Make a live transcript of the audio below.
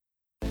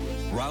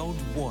Round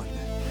one.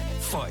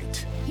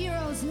 Fight.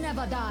 Heroes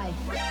never die.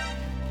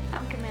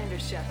 I'm Commander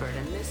Shepard,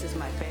 and this is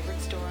my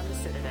favorite store on the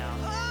Citadel.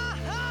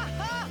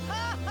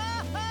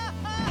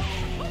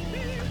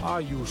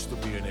 I used to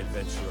be an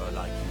adventurer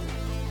like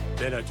you.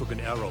 Then I took an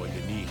arrow in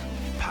the knee.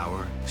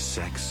 Power,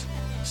 sex,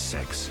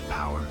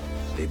 power.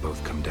 They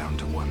both come down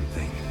to one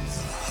thing.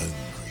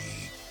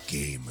 Hungry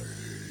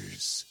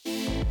Gamers.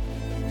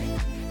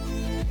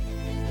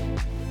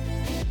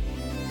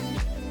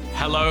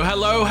 Hello,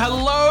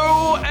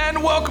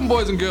 and welcome,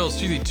 boys and girls,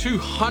 to the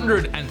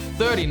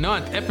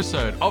 239th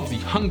episode of the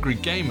Hungry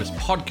Gamers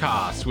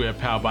podcast. We are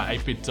powered by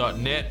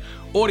 8bit.net,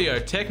 Audio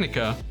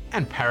Technica,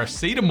 and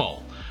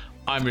Paracetamol.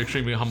 I'm your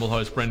extremely humble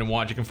host, Brendan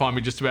White. You can find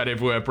me just about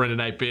everywhere, Brendan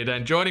 8bit.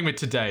 And joining me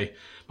today,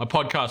 my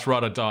podcast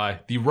Ride or Die,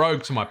 the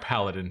rogue to my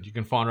paladin. You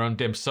can find her on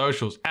dem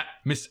socials at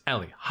Miss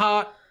Ellie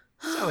Hart.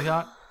 Miss Ellie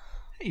Hart,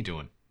 how you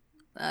doing?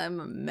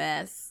 I'm a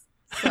mess.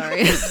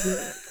 Sorry.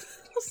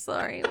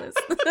 Sorry,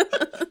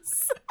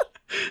 listeners.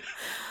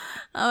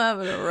 I'm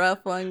having a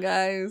rough one,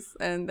 guys,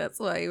 and that's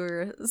why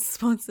we're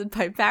sponsored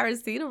by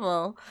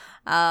Paracetamol.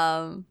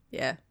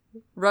 Yeah,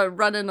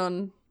 running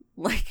on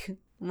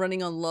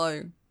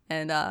low,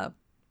 and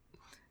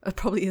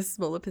probably a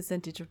smaller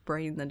percentage of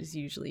brain than is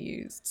usually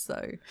used.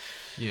 So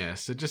yeah,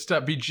 so just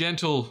be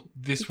gentle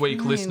this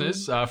week,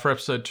 listeners, for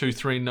episode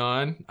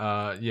 239.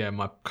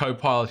 My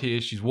co-pilot here,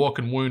 she's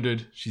walking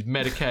wounded, she's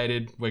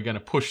medicated. We're going to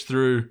push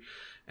through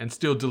and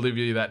still deliver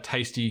you that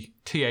tasty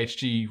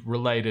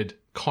THG-related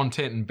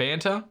content and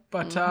banter.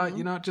 But,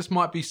 it just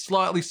might be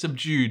slightly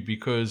subdued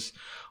because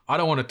I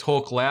don't want to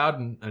talk loud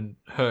and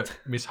hurt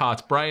Miss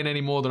Hart's brain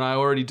any more than I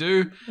already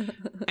do.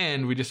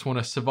 And we just want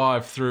to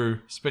survive through,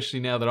 especially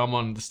now that I'm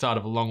on the start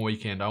of a long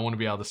weekend. I want to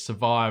be able to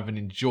survive and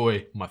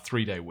enjoy my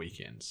 3-day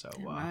weekend. So,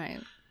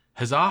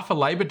 huzzah for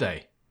Labor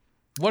Day.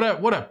 What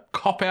a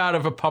cop-out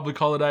of a public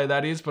holiday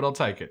that is, but I'll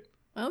take it.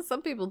 Well,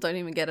 some people don't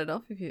even get it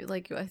off if you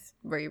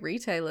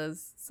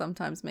retailers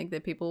sometimes make their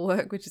people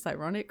work, which is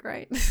ironic,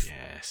 right?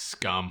 Yeah,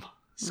 scum.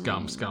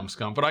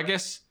 But I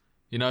guess,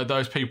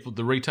 those people,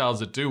 the retailers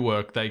that do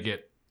work, they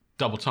get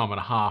double time and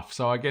a half.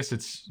 So I guess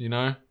it's,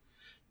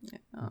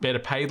 better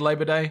paid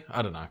Labor Day.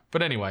 I don't know.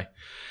 But anyway,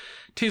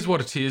 tis what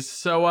it is.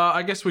 So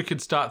I guess we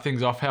could start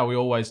things off how we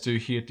always do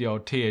here at the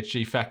old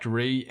THG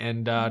Factory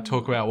and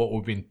talk about what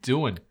we've been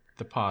doing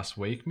the past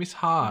week. Miss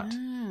Hart,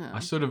 I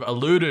sort of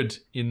alluded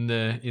in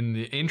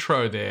the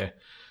intro there,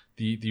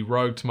 the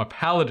rogue to my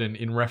paladin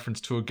in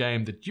reference to a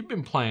game that you've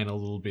been playing a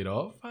little bit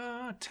of.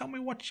 Tell me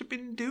what you've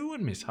been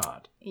doing, Miss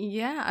Hart.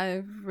 Yeah,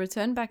 I've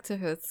returned back to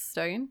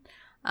Hearthstone.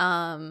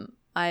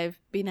 I've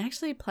been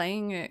actually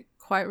playing it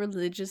quite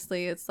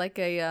religiously. It's like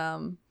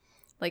a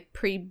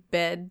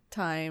pre-bed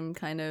time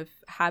kind of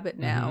habit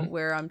now,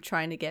 where I'm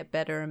trying to get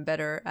better and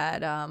better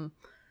at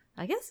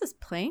I guess just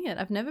playing it.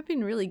 I've never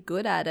been really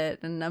good at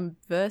it, and I'm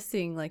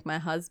versing my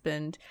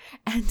husband,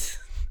 and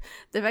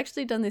they've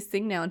actually done this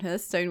thing now in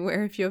Hearthstone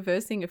where if you're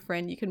versing a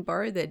friend, you can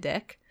borrow their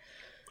deck.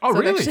 Oh,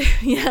 so really?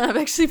 I've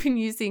actually been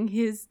using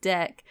his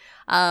deck,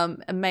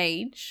 his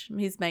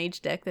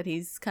mage deck that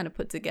he's kind of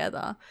put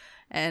together,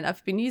 and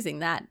I've been using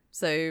that.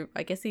 So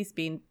I guess he's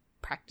been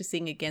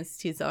practicing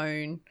against his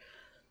own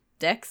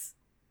decks,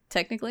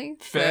 technically.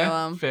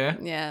 Fair.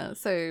 Yeah.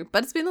 So,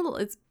 but it's been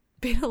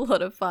a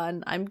lot of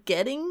fun. I'm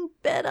getting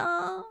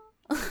better.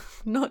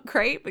 Not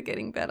great, but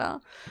getting better.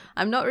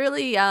 I'm not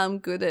really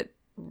good at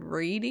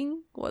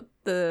reading what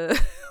the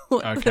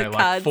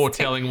cards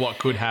foretelling what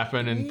could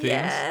happen and things.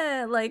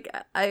 Yeah,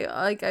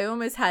 I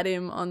almost had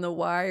him on the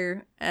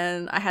wire,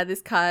 and I had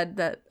this card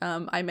that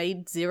I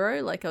made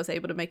 0. I was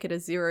able to make it a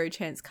 0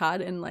 chance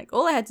card, and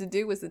all I had to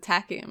do was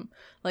attack him,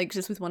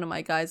 just with one of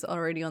my guys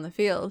already on the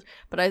field.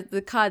 But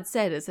the card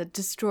said it's a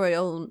destroy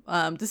all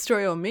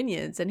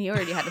minions, and he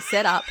already had a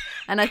setup.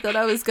 And I thought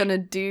I was gonna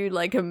do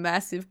a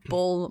massive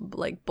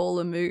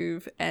baller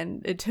move,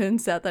 and it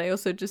turns out that I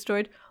also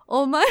destroyed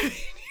all my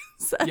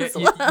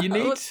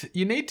minions.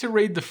 You need to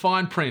read the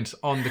fine print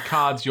on the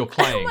cards you're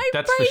playing.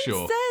 That's for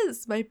sure.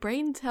 My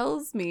brain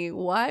tells me,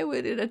 why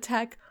would it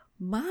attack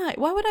why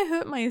would I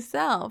hurt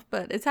myself?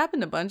 But it's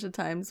happened a bunch of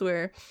times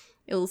where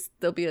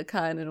there'll be a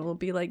card and it will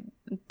be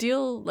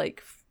deal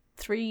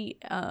 3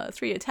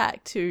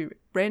 attack to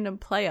random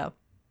player,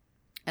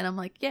 and I'm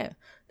like, yeah,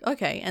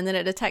 okay, and then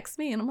it attacks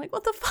me, and I'm like,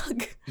 what the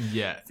fuck?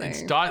 Yeah, so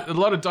it's a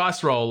lot of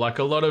dice roll,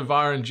 a lot of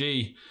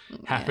RNG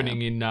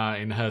happening in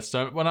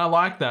Hearthstone. When I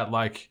like that,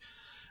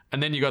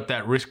 and then you got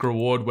that risk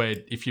reward where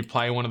if you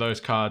play one of those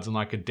cards and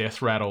a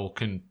death rattle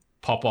can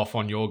pop off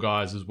on your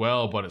guys as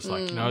well, but it's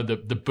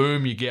the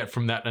boom you get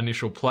from that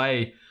initial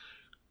play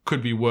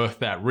could be worth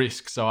that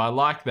risk. So I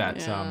like that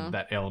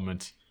that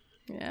element.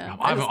 Yeah,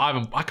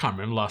 I can't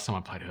remember last time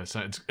I played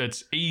Hearthstone.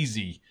 It's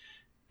easy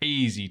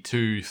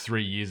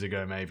 2-3 years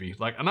ago maybe.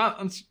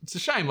 It's a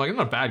shame. It's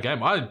not a bad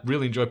game. I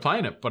really enjoy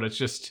playing it, but it's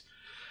just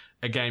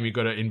a game you've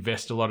got to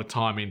invest a lot of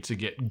time in to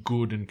get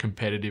good and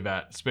competitive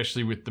at,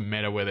 especially with the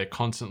meta where they're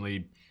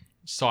constantly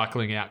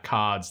cycling out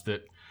cards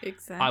that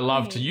I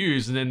love to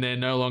use, and then they're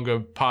no longer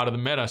part of the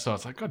meta. So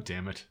it's God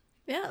damn it.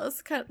 Yeah,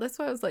 that's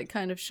why I was like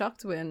kind of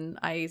shocked when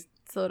I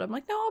thought, I'm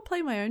like, no, I'll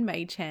play my own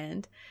mage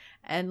hand.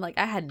 And like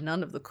I had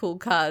none of the cool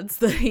cards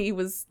that he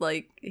was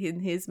like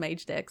in his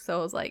mage deck. So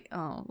I was like,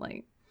 oh,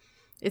 like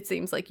it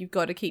seems like you've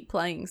got to keep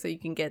playing so you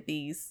can get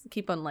these,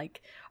 keep on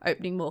like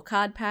opening more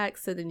card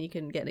packs so then you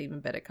can get even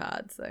better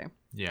cards. So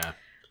Yeah.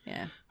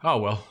 yeah. Oh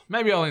well,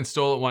 maybe I'll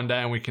install it one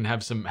day and we can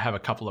have a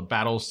couple of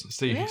battles,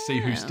 see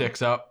who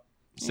stacks up,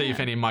 see if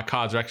any of my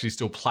cards are actually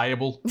still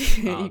playable.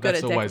 You got that's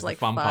a deck always of like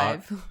the fun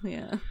part. 5.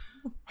 Yeah.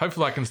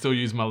 Hopefully I can still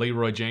use my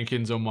Leroy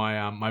Jenkins or my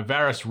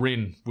Varys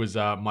Rin was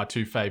my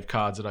 2 fave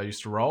cards that I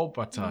used to roll,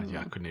 but I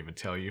couldn't even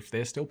tell you if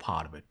they're still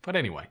part of it. But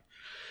anyway,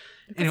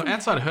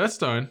 outside of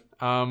Hearthstone,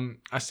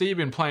 I see you've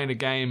been playing a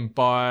game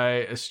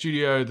by a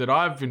studio that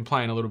I've been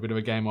playing a little bit of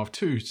a game of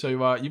too.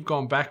 So you've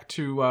gone back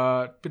to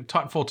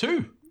Titanfall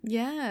 2.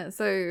 Yeah,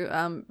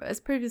 so as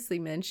previously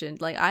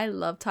mentioned, like I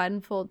love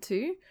Titanfall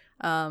 2.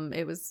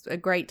 It was a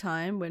great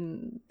time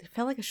it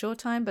felt like a short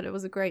time, but it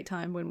was a great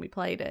time when we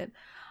played it.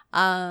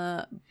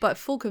 But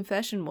full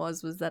confession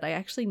was that I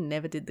actually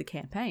never did the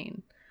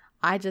campaign.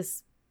 I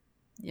just,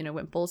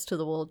 went balls to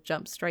the wall,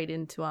 jumped straight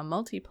into our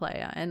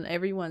multiplayer, and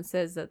everyone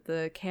says that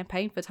the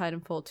campaign for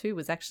Titanfall 2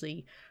 was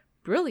actually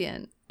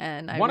brilliant,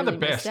 and I really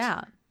missed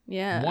out.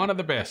 Yeah. One of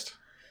the best.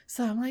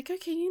 So I'm like,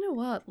 okay, you know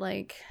what?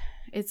 Like,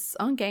 it's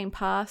on Game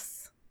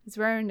Pass. It's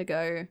raring to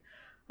go.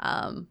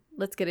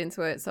 Let's get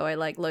into it. So I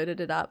like loaded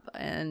it up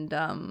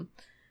and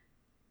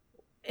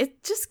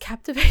it just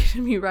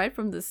captivated me right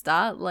from the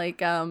start.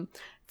 Like,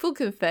 full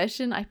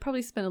confession, I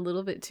probably spent a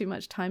little bit too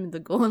much time in the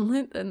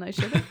gauntlet than I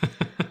should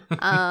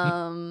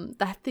have.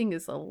 That thing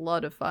is a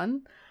lot of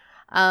fun.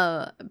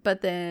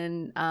 But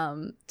then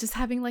just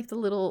having like the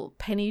little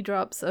penny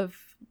drops of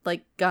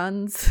like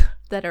guns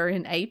that are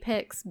in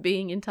Apex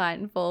being in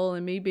Titanfall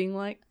and me being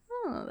like,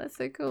 oh, that's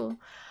so cool.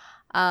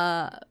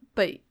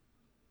 But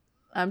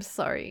I'm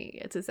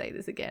sorry to say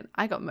this again.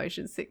 I got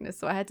motion sickness,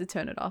 so I had to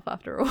turn it off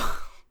after a while.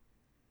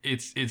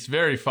 It's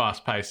very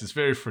fast paced. It's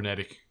very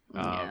frenetic.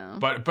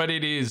 But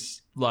it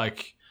is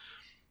like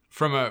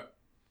from a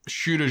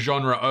shooter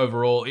genre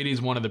overall, it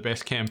is one of the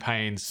best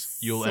campaigns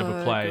you'll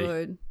ever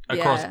play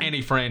across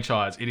any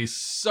franchise. It is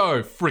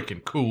so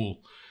freaking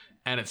cool,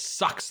 and it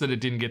sucks that it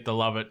didn't get the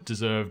love it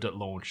deserved at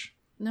launch.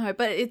 No,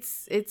 but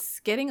it's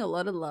getting a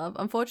lot of love.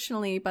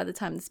 Unfortunately, by the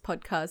time this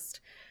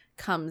podcast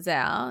comes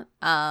out,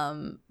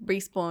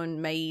 Respawn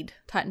made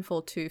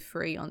Titanfall 2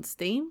 free on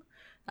Steam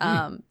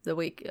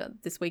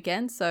this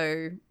weekend.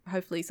 So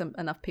hopefully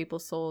enough people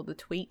saw the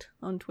tweet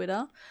on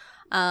Twitter.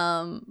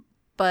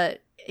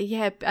 But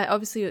yeah,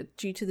 obviously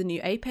due to the new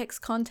Apex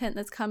content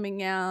that's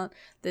coming out,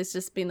 there's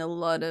just been a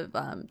lot of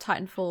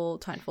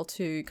Titanfall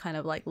 2 kind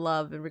of like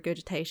love and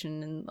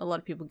regurgitation, and a lot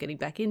of people getting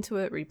back into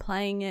it,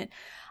 replaying it.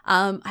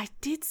 I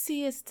did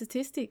see a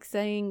statistic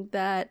saying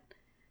that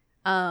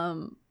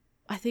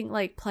I think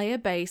like player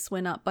base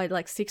went up by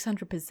like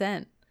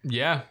 600%.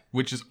 Yeah,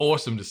 which is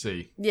awesome to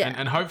see. Yeah.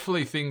 And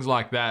hopefully things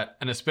like that,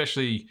 and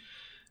especially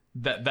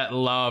that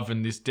love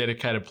and this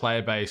dedicated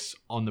player base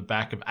on the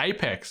back of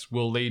Apex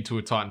will lead to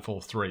a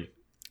Titanfall 3.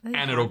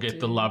 And it'll get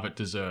the love it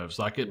deserves.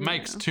 Like, it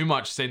makes too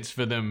much sense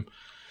for them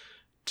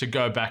to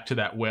go back to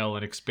that well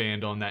and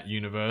expand on that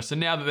universe. And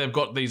now that they've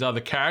got these other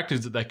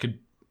characters that they could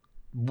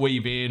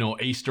weave in or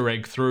Easter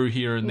egg through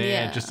here and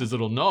there just as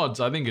little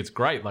nods, I think it's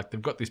great. Like,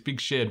 they've got this big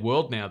shared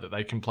world now that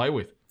they can play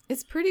with.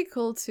 It's pretty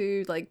cool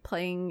too, like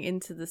playing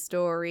into the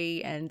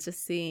story and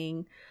just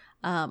seeing,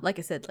 like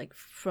I said, like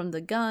from the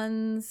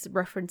guns,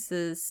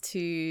 references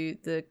to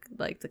the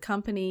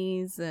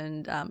companies,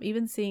 and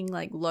even seeing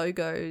like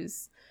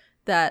logos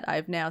that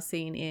I've now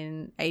seen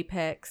in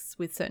Apex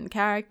with certain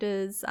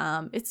characters.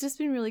 It's just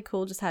been really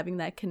cool just having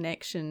that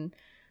connection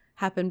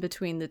happen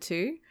between the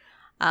two.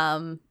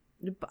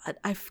 But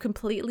I've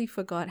completely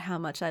forgot how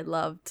much I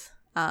loved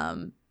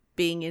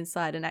being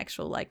inside an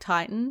actual like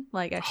Titan,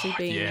 like actually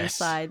being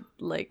inside,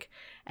 like,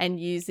 and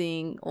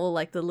using all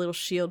like the little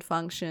shield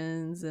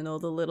functions and all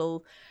the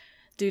little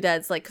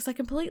doodads, like, because I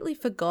completely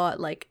forgot.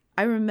 Like,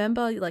 I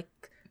remember like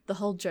the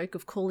whole joke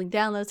of calling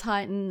down the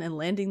Titan and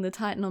landing the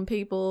Titan on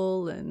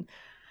people, and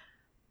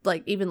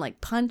like even like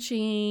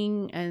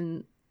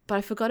punching, but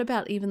I forgot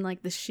about even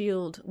like the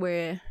shield,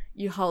 where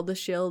you hold the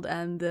shield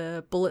and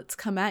the bullets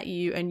come at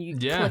you and you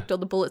collect all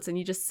the bullets and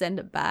you just send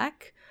it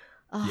back.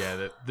 Oh.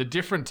 Yeah, the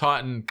different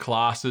Titan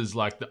classes,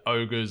 like the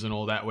ogres and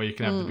all that, where you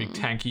can have the big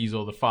tankies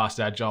or the fast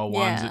agile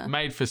ones, it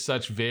made for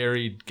such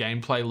varied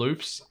gameplay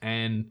loops,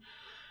 and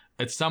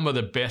it's some of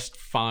the best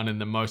fun and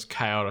the most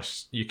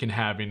chaos you can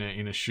have in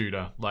a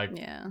shooter. Like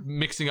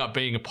mixing up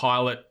being a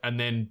pilot and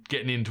then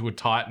getting into a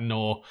Titan,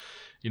 or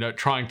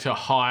trying to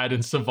hide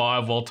and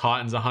survive while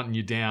Titans are hunting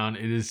you down.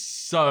 It is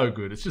so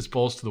good. It's just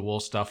balls to the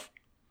wall stuff.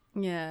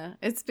 Yeah,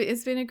 it's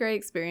been a great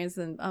experience,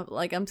 and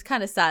like I'm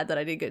kind of sad that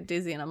I did get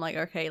dizzy, and I'm like,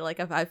 okay,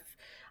 like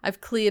I've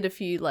cleared a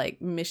few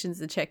like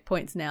missions and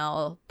checkpoints now.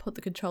 I'll put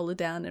the controller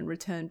down and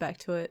return back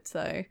to it.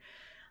 So,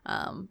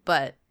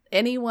 but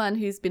anyone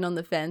who's been on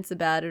the fence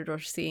about it or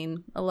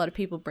seen a lot of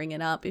people bring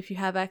it up, if you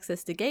have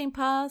access to Game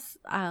Pass,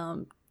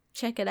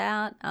 check it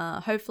out.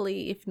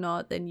 Hopefully, if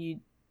not, then you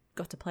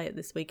got to play it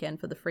this weekend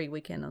for the free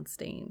weekend on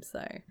Steam.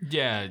 So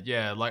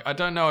Yeah. Like, I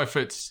don't know if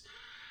it's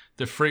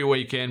the free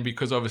weekend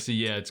because obviously,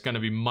 yeah, it's going to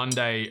be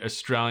Monday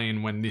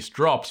Australian when this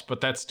drops, but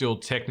that's still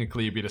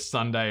technically a bit of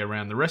Sunday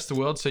around the rest of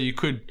the world. So you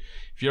could,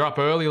 if you're up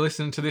early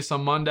listening to this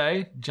on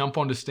Monday, jump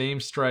onto Steam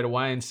straight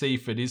away and see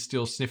if it is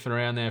still sniffing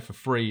around there for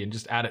free and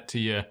just add it to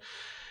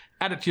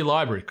your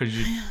library because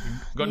you've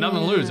got nothing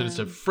to lose and it's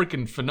a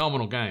freaking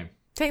phenomenal game.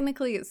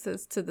 technically it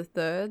says to the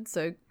 3rd,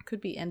 so it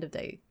could be end of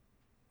day.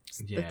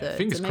 Yeah, the 3rd,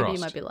 fingers so maybe crossed.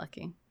 you might be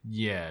lucky.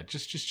 Yeah,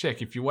 just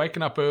check. If you're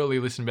waking up early,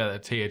 listen about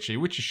that THE,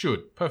 which you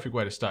should. Perfect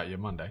way to start your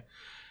Monday.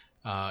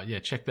 Yeah,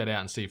 check that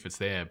out and see if it's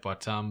there.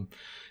 But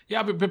yeah,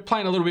 I've been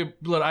playing a little bit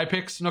of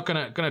Apex. Not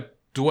gonna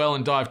dwell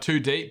and dive too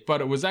deep,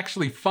 but it was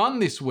actually fun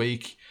this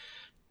week.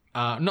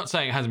 Not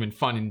saying it hasn't been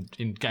fun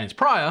in games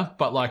prior,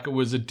 but like it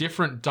was a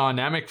different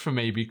dynamic for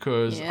me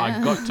because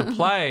I got to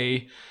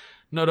play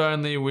not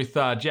only with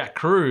Jack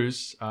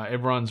Cruz,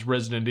 everyone's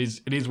resident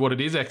it is what it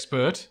is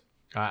expert.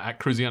 At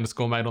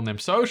Cruzy_mate on them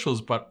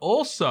socials, but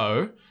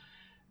also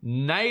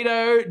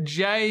NATO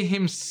J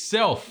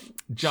himself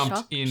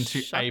jumped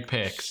into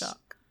Apex.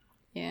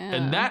 Yeah.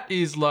 And that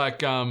is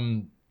like,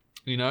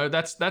 you know,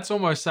 that's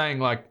almost saying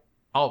like,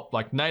 oh,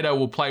 like NATO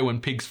will play when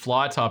pigs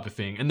fly type of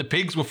thing. And the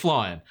pigs were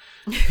flying.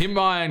 Him,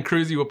 I, and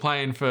Cruzy were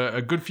playing for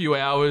a good few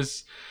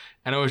hours.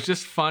 And it was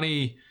just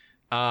funny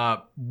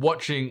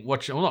watching, well,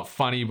 not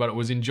funny, but it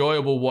was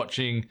enjoyable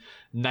watching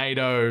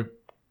NATO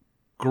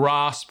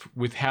grasp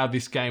with how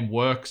this game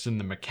works and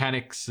the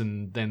mechanics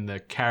and then the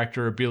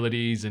character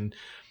abilities. And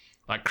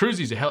like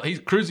Cruzy's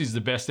the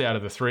best out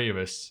of the three of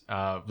us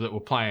that were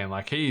playing.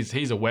 Like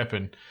he's a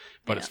weapon.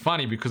 But it's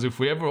funny because if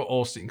we ever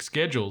all sync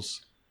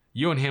schedules,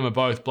 you and him are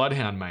both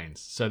Bloodhound mains.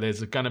 So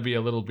there's going to be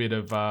a little bit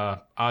of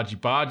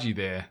argy-bargy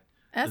there.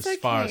 That's as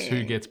far as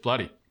who gets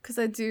bloody. Because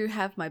I do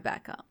have my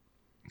backup.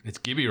 It's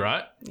Gibby,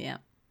 right? Yeah.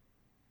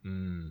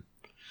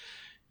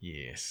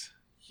 Yes.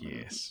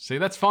 See,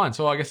 that's fine.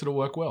 So I guess it'll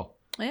work well.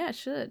 Yeah, it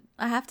should.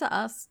 I have to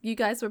ask, you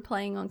guys were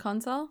playing on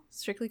console?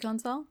 Strictly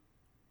console?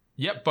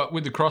 Yep, but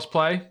with the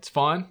crossplay, it's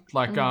fine.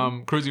 Like,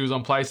 Cruzy was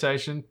on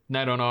PlayStation,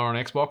 NATO and I are on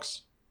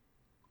Xbox.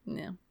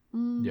 Yeah.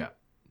 Yeah.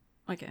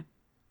 Okay.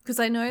 Because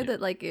I know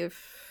that, like,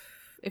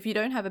 if you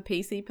don't have a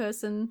PC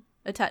person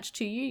attached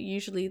to you,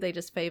 usually they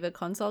just favor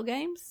console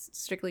games,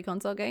 strictly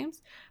console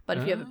games. But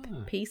if you have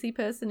a PC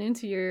person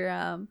into your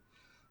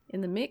in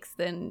the mix,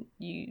 then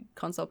you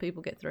console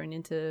people get thrown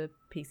into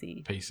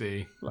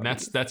PC. And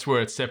that's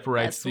where it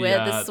separates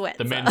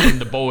the men from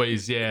the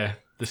boys. Yeah,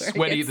 the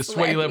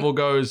sweaty level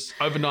goes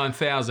over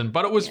 9,000.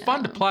 But it was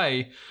fun to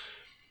play.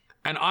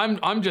 And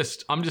I'm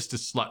just a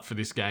slut for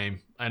this game,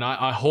 and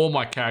I haul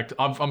my character.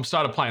 I'm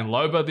started playing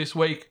Loba this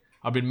week.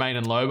 I've been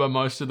maining Loba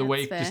most of the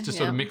week just to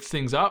sort of mix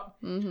things up,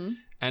 and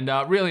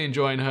really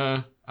enjoying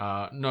her.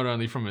 Not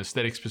only from an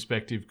aesthetics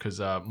perspective, because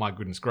my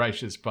goodness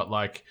gracious, but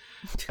like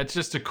it's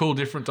just a cool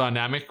different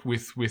dynamic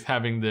with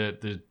having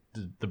the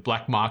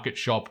black market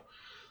shop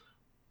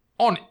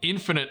on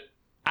infinite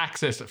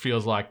access. It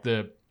feels like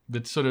the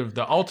sort of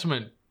the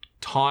ultimate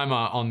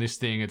timer on this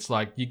thing. It's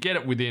like you get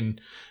it within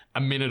a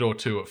minute or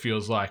two, it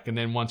feels like, and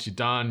then once you're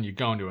done, you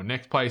go into a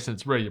next place and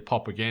it's ready to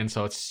pop again.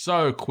 So it's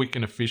so quick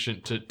and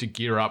efficient to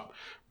gear up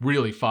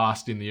really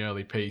fast in the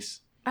early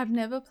piece. I've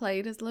never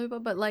played as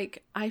Loba, but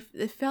like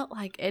it felt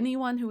like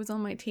anyone who was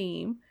on my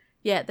team,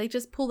 they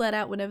just pull that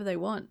out whenever they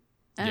want.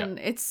 And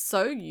it's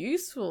so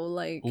useful.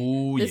 Like,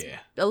 there's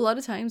a lot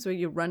of times where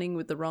you're running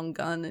with the wrong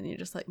gun and you're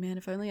just like, man,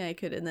 if only I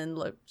could. And then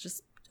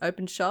just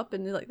open shop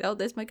and you're like, oh,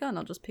 there's my gun.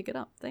 I'll just pick it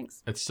up.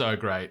 Thanks. It's so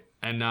great.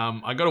 And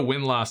I got a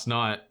win last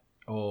night.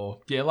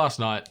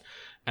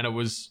 And it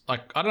was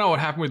like, I don't know what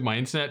happened with my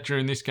internet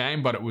during this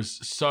game, but it was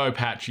so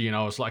patchy and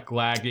I was like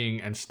lagging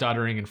and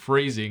stuttering and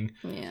freezing.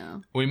 Yeah.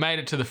 We made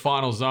it to the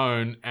final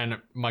zone and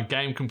my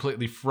game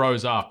completely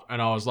froze up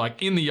and I was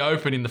like in the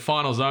open in the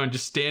final zone,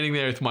 just standing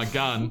there with my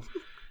gun,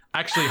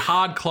 actually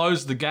hard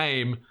closed the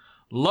game,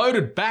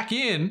 loaded back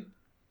in,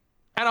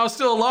 and I was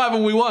still alive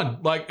and we won.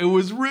 Like, it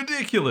was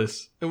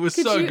ridiculous. It was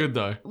good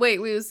though.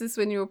 Wait, was this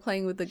when you were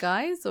playing with the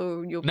guys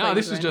or you were playing No,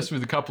 this was just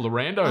with a couple of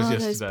randos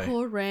yesterday. Those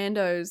poor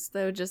randos.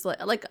 They were just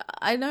like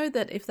I know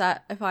that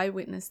if I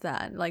witnessed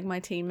that, like my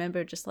team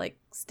member just like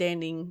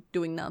standing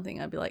doing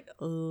nothing, I'd be like,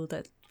 oh,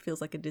 that feels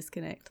like a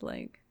disconnect.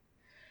 Like,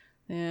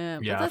 yeah,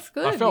 but that's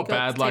good. I felt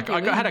bad. Like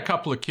I had a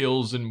couple of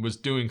kills and was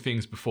doing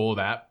things before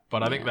that,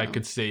 but I think they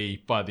could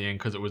see by the end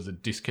because it was a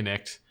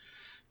disconnect.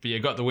 But yeah,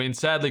 got the win.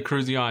 Sadly,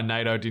 Cruzy and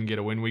NATO didn't get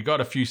a win. We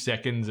got a few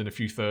seconds and a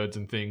few thirds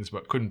and things,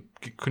 but couldn't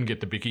get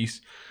the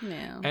bickies.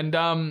 Yeah.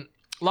 And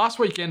last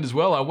weekend as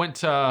well, I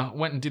went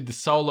and did the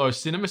solo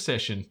cinema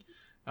session.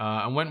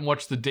 I went and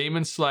watched the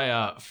Demon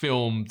Slayer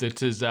film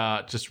that is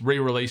just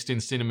re-released in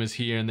cinemas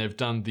here, and they've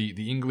done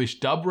the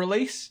English dub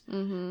release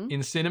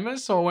in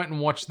cinemas. So I went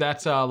and watched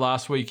that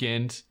last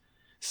weekend.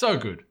 So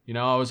good. You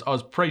know, I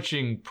was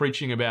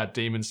preaching about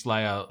Demon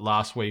Slayer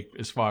last week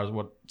as far as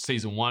what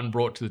season 1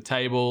 brought to the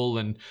table,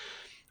 and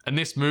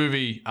this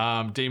movie,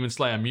 Demon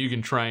Slayer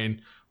Mugen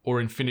Train, or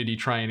Infinity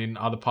Train in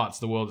other parts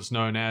of the world it's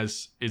known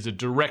as, is a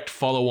direct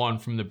follow-on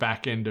from the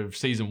back end of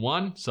season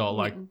 1. So it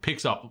like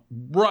picks up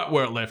right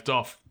where it left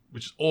off,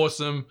 which is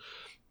awesome.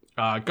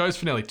 Goes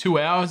for nearly 2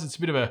 hours. It's a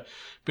bit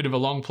of a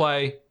long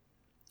play.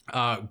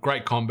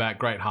 Great combat,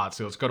 great heart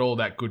seal. It's got all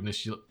that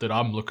goodness that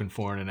I'm looking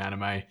for in an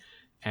anime.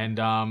 And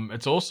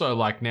it's also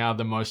like now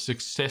the most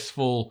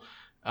successful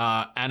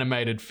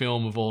animated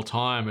film of all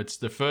time. It's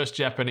the first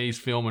Japanese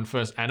film and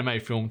first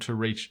anime film to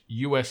reach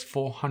US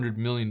 $400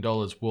 million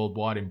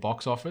worldwide in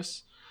box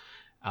office.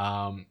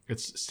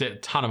 It's set a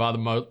ton of other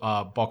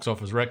box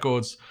office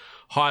records.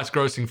 Highest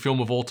grossing film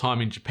of all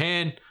time in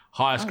Japan.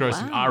 Highest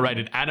grossing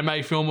R-rated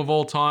anime film of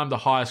all time. The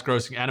highest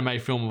grossing anime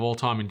film of all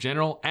time in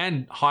general.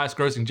 And highest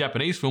grossing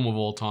Japanese film of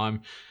all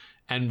time.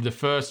 And the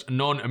first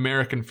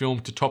non-American film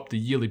to top the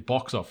yearly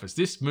box office.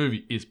 This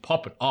movie is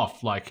popping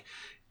off. Like,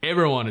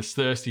 everyone is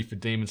thirsty for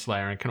Demon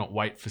Slayer and cannot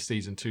wait for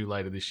season 2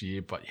 later this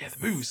year. But yeah,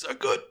 the movie's so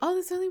good. Oh,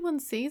 there's only one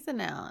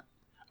season out.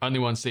 Only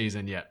one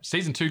season, yeah.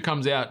 Season 2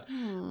 comes out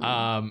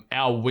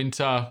our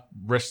winter,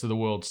 rest of the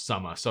world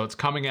summer. So it's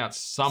coming out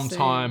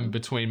sometime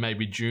between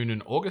maybe June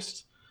and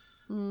August,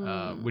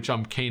 which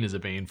I'm keen as a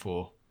bean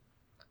for.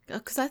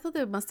 Because I thought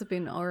there must have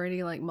been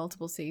already like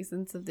multiple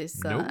seasons of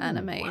this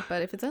anime.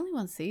 But if it's only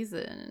one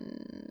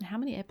season, how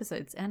many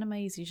episodes? Anime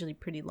is usually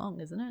pretty long,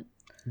 isn't it?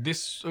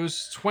 This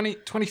was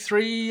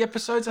 23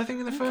 episodes, I think,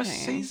 in the first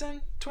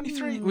season.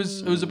 23. It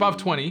was above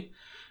 20.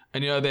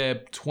 And, they're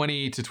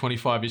 20 to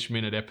 25-ish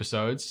minute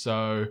episodes.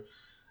 So,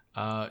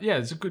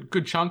 it's a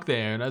good chunk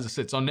there. And as I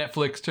said, it's on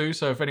Netflix too.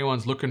 So if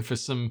anyone's looking for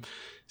some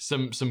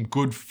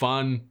good,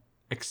 fun,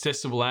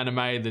 accessible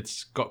anime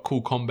that's got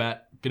cool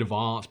combat, bit of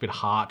violence, bit of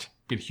heart,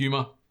 bit of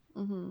humor,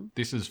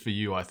 this is for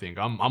you, I think.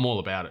 I'm all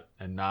about it.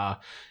 And,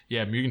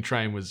 Mugen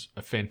Train was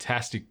a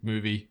fantastic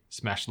movie.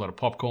 Smashed a lot of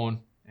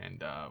popcorn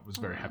and was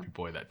a very happy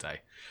boy that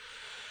day.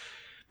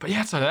 But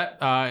yeah, so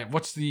that,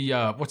 what's the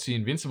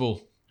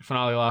Invincible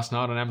finale last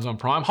night on Amazon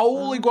Prime?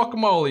 Holy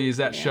guacamole, is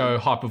that show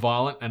hyper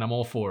violent, and I'm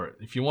all for it.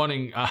 If you're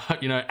wanting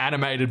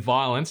animated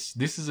violence,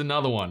 this is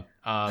another one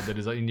that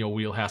is in your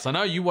wheelhouse. I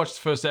know you watched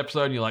the first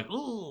episode and you're like,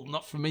 oh,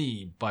 not for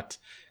me, but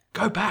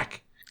go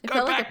back.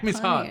 Go back, Miss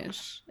Hart.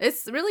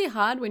 It's really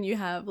hard when you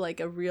have like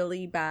a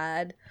really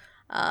bad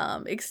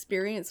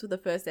experience with the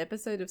first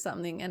episode of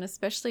something, and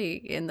especially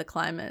in the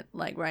climate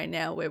like right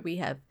now where we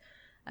have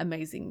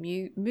amazing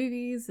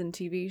movies and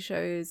TV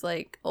shows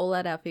like all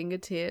at our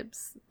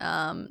fingertips.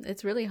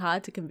 It's really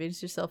hard to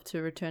convince yourself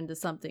to return to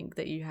something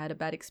that you had a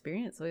bad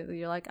experience with.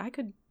 You're like, I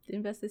could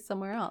invest this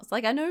somewhere else.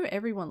 Like, I know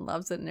everyone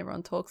loves it and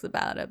everyone talks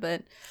about it,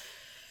 but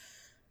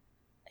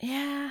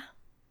yeah.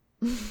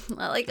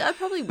 Like, I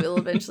probably will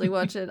eventually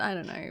watch it. I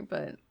don't know,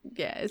 but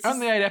yeah, it's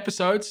only 8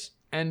 episodes,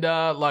 and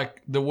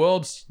like the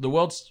world's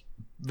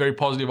very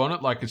positive on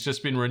it. Like, it's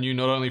just been renewed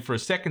not only for a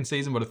second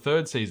season but a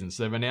third season.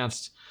 So they've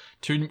announced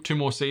two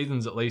more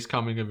seasons at least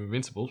coming of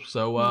Invincible.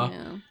 So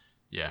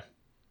yeah,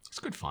 it's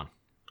good fun.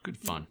 Good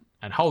fun.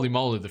 And holy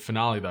moly, the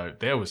finale though,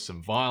 there was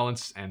some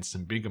violence and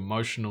some big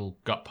emotional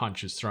gut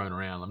punches thrown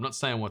around. I'm not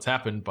saying what's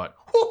happened, but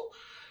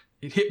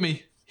it hit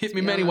me. Hit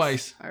me many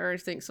ways. I already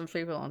think some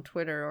people on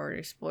Twitter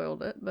already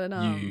spoiled it, but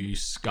you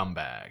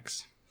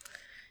scumbags.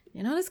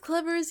 You're not as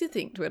clever as you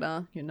think,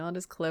 Twitter. You're not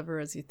as clever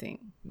as you think.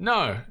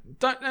 No,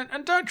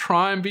 don't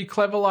try and be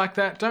clever like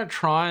that. Don't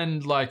try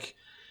and like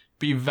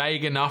be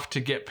vague enough to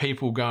get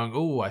people going,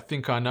 oh, I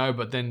think I know,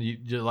 but then you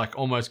like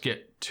almost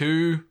get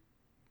too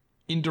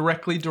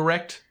indirectly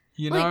direct,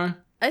 you know?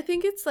 I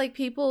think it's like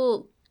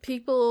people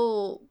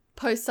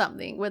post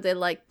something where they're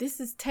like,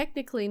 this is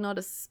technically not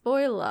a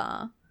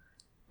spoiler,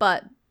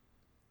 but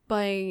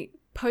by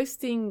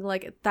posting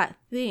like that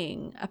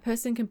thing, a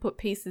person can put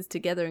pieces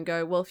together and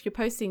go, well, if you're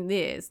posting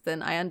this,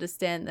 then I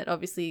understand that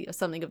obviously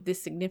something of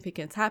this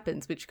significance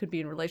happens, which could be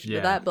in relation to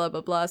that, blah,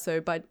 blah, blah.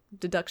 So by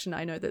deduction,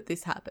 I know that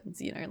this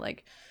happens,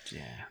 like.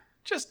 Yeah.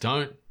 Just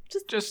don't.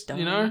 Just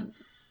don't.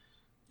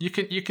 You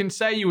can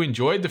say you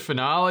enjoyed the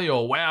finale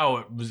or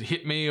wow, it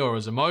hit me or it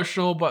was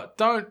emotional, but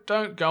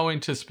don't go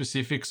into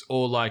specifics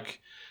or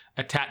like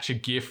attach a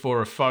GIF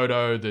or a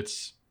photo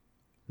that's,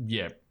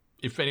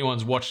 if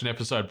anyone's watched an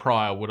episode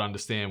prior would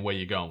understand where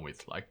you're going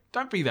with. Like,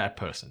 don't be that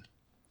person.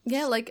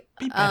 Yeah, like,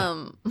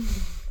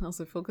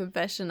 also full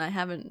confession, I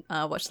haven't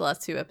watched the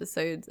last 2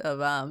 episodes of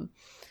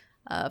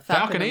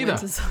Falcon either.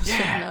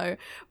 No,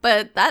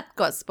 but that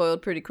got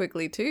spoiled pretty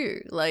quickly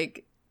too.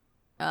 Like,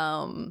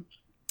 like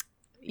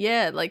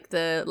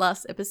the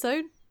last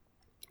episode,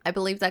 I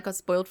believe that got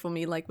spoiled for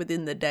me like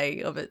within the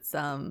day of its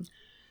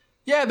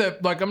Yeah,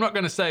 like I'm not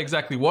going to say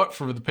exactly what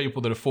for the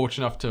people that are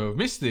fortunate enough to have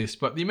missed this,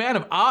 but the amount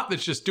of art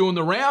that's just doing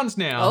the rounds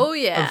now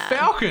of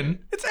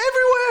Falcon, it's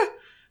everywhere.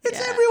 It's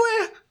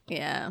everywhere.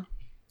 Yeah.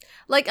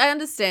 Like, I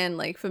understand,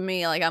 like, for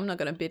me, like, I'm not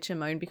going to bitch and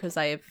moan because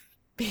I have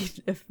been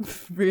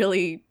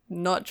really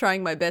not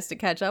trying my best to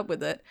catch up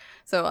with it.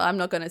 So I'm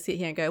not going to sit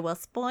here and go, well,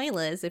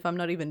 spoilers, if I'm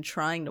not even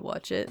trying to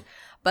watch it.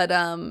 But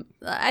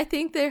I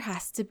think there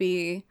has to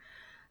be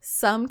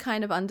some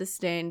kind of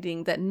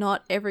understanding that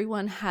not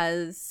everyone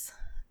has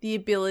the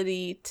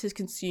ability to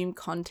consume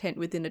content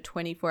within a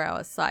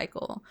 24-hour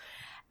cycle.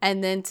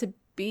 And then to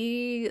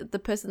be the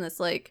person that's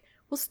like,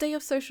 well, stay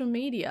off social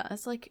media.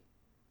 It's like,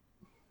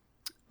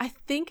 I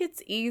think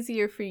it's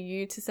easier for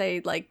you to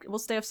say, like, well,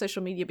 stay off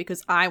social media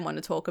because I want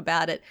to talk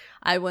about it.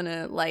 I want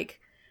to, like,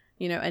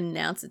 you know,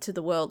 announce it to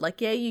the world. Like,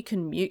 yeah, you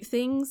can mute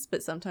things,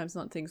 but sometimes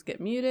not things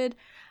get muted.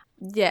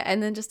 Yeah,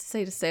 and then just to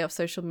say to stay off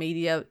social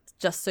media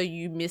just so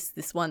you miss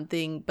this one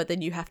thing, but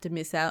then you have to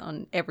miss out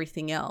on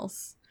everything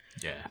else.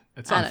 Yeah,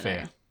 it's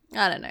unfair.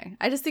 I don't know.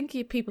 I just think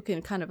people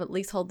can kind of at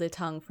least hold their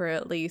tongue for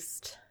at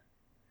least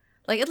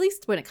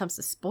when it comes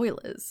to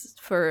spoilers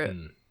for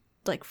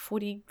like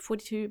 40,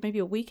 42, maybe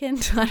a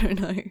weekend. I don't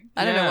know.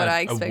 I don't know what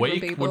I expect from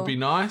people. A week would be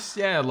nice.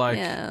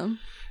 Yeah,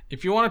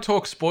 if you want to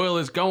talk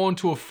spoilers, go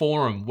onto a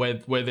forum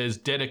where there's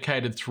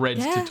dedicated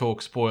threads to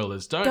talk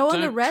spoilers.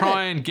 Don't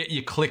try and get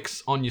your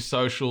clicks on your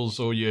socials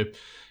or your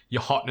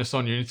hotness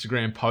on your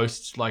Instagram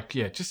posts. Like,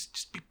 yeah,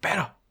 just be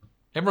better.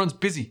 Everyone's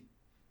busy.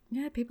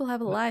 Yeah, people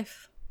have a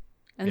life.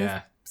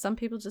 And some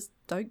people just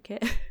don't care.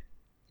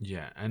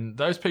 Yeah, and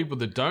those people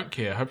that don't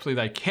care, hopefully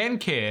they can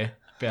care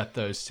about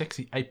those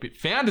sexy 8-bit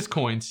Founders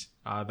coins.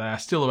 They are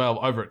still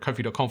available over at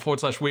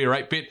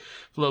kofi.com/weare8bit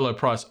for the low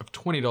price of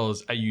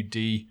 $20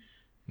 AUD.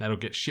 That'll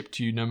get shipped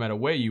to you no matter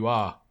where you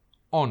are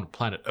on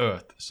planet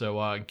Earth.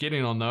 So get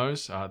in on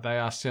those. They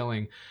are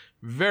selling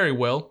very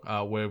well.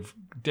 We're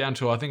down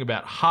to, I think,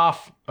 about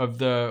half of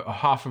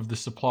the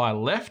supply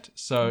left.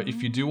 So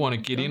if you do want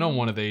to get in on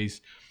one of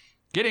these,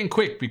 get in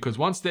quick, because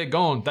once they're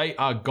gone, they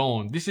are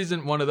gone. This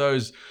isn't one of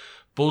those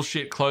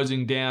bullshit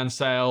closing down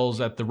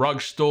sales at the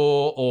rug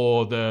store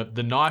or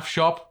the knife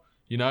shop.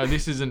 You know,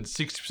 this isn't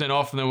 60%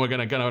 off and then we're going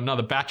to go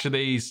another batch of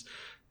these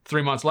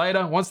 3 months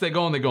later. Once they're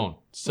gone, they're gone.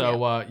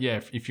 So,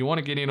 if you want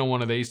to get in on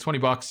one of these,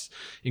 $20,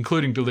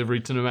 including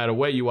delivery to no matter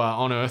where you are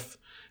on Earth,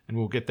 and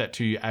we'll get that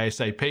to you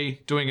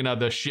ASAP. Doing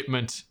another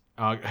shipment,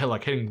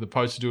 heading to the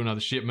post to do another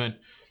shipment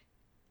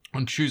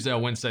on Tuesday or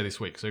Wednesday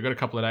this week. So you've got a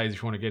couple of days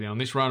if you want to get in on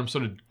this run. I'm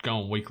sort of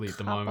going weekly at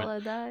the moment. Couple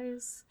of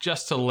days.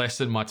 Just to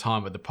lessen my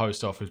time at the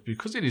post office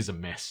because it is a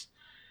mess.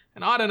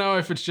 And I don't know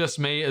if it's just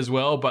me as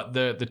well, but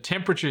the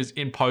temperatures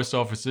in post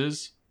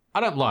offices, I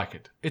don't like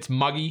it. It's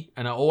muggy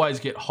and I always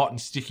get hot and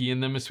sticky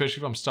in them,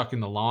 especially if I'm stuck in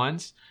the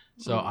lines.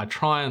 So I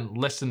try and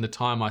lessen the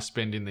time I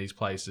spend in these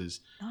places.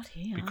 Not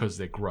here. Because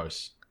they're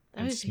gross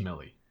and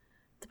smelly.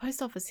 The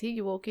post office here,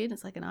 you walk in,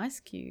 it's like an ice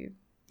cube.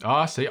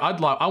 Oh, see, I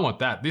want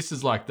that. This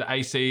is like the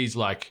AC's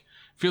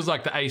feels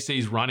like the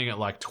AC's running at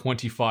like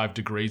 25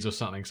 degrees or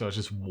something. So it's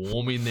just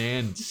warm in there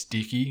and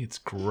sticky. It's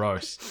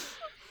gross.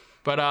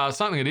 But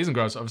something that isn't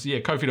gross,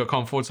 obviously,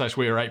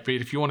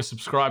 kofi.com/weare8bit. If you want to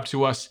subscribe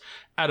to us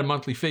at a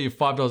monthly fee of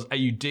 $5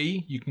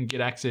 AUD, you can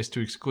get access to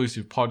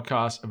exclusive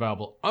podcasts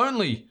available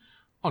only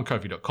on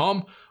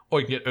kofi.com, or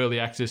you can get early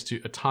access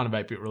to a ton of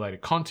 8-bit related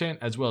content,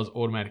 as well as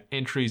automatic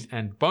entries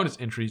and bonus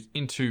entries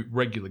into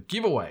regular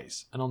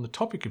giveaways. And on the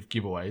topic of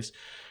giveaways,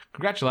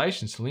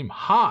 congratulations to Lim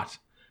Hart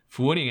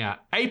for winning our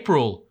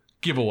April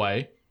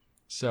giveaway.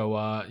 So,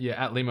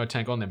 at Limo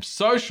Tank on them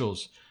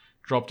socials,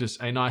 dropped us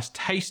a nice,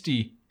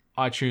 tasty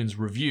iTunes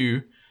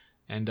review.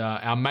 And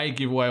our May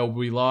giveaway will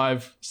be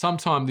live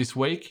sometime this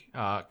week.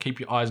 Keep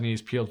your eyes and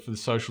ears peeled for the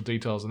social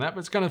details on that. But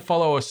it's going to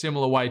follow a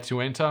similar way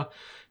to enter.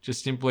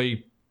 Just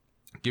simply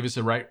give us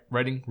a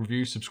rating,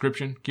 review,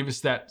 subscription. Give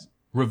us that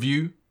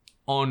review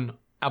on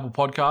Apple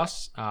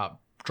Podcasts.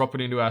 Drop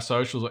it into our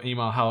socials or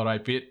email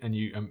hello@8bit, and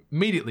you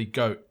immediately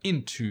go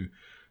into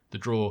the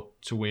draw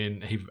to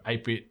win a heap of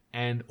 8-bit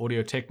and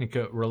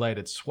Audio-Technica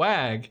related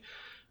swag.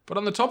 But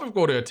on the topic of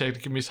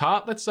Audio-Technica, Miss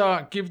Hart, let's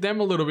give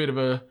them a little bit of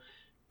a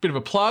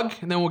plug,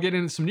 and then we'll get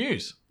into some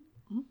news.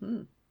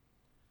 Mm-hmm.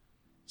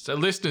 So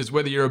listeners,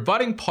 whether you're a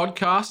budding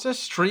podcaster,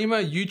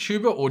 streamer,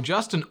 YouTuber, or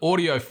just an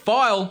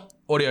audiophile,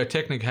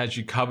 Audio-Technica has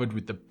you covered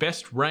with the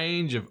best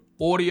range of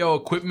audio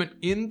equipment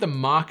in the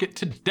market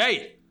to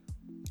date.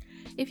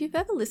 If you've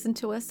ever listened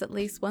to us at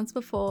least once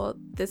before,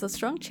 there's a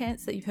strong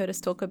chance that you've heard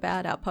us talk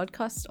about our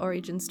podcast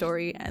origin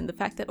story and the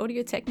fact that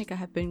Audio-Technica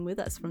have been with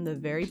us from the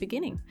very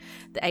beginning.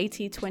 The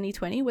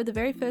AT2020 were the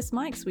very first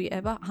mics we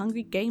ever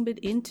hungry gamed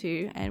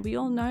into, and we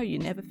all know you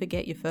never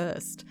forget your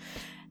first.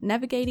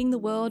 Navigating the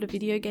world of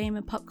video game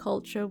and pop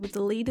culture with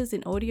the leaders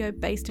in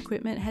audio-based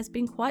equipment has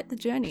been quite the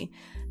journey.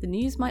 The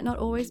news might not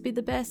always be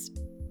the best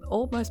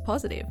or most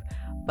positive,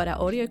 but our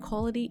audio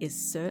quality is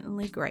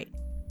certainly great.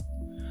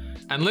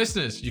 And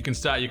listeners, you can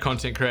start your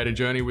content creator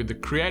journey with the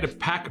Creator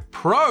Pack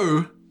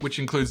Pro, which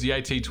includes the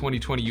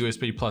AT2020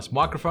 USB Plus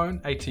microphone,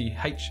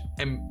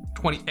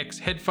 AT-HM20X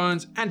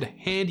headphones, and a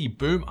handy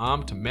boom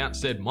arm to mount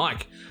said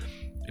mic.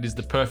 It is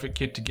the perfect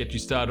kit to get you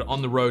started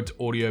on the road to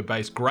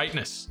audio-based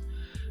greatness.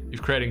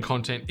 If creating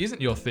content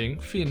isn't your thing,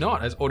 fear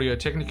not, as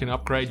Audio-Technica can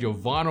upgrade your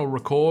vinyl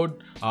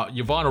record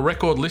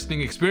listening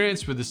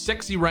experience with a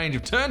sexy range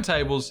of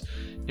turntables,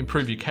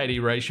 improve your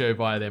KD ratio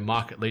via their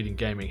market-leading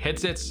gaming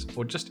headsets,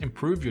 or just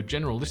improve your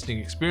general listening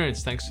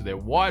experience thanks to their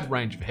wide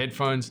range of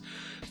headphones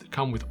that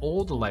come with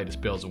all the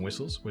latest bells and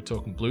whistles. We're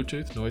talking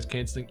Bluetooth, noise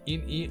cancelling,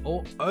 in-ear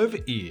or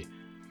over-ear.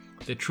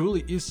 there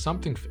truly is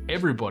something for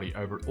everybody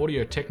over at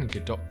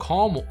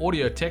audiotechnica.com or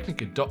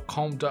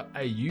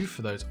audiotechnica.com.au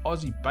for those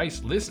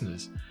Aussie-based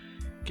listeners.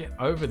 Get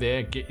over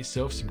there, get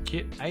yourself some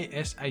kit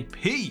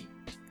ASAP.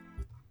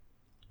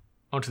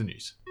 On to the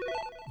news.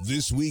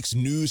 This week's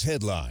news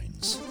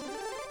headlines.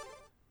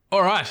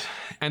 All right,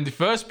 and the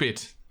first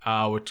bit,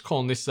 we're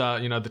calling this,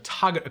 the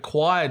target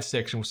acquired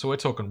section. So we're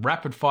talking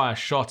rapid fire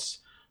shots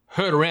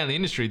heard around the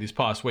industry this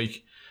past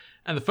week.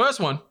 And the first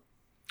one,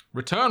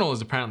 Returnal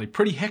is apparently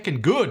pretty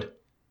heckin' good.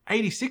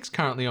 86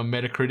 currently on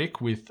Metacritic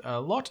with a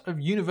lot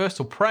of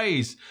universal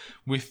praise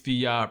with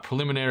the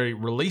preliminary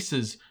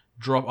reviews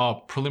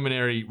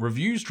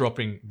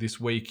dropping this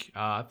week.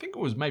 I think it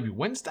was maybe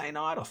Wednesday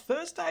night or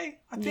Thursday,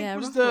 I think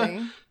was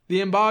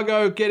the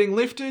embargo getting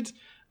lifted.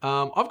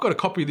 I've got a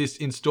copy of this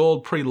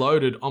installed,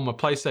 preloaded on my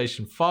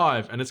PlayStation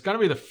 5, and it's going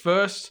to be the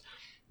first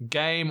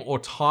game or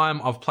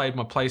time I've played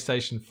my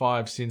PlayStation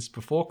 5 since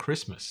before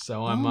Christmas.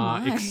 So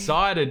I'm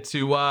excited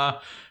to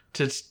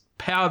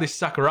power this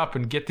sucker up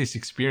and get this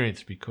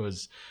experience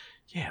because,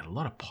 yeah, a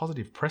lot of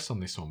positive press on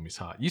this one, Miss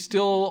Hart. You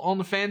still on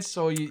the fence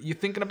or you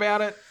thinking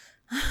about it?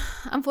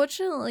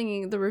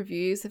 Unfortunately, the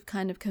reviews have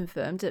kind of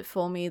confirmed it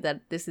for me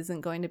that this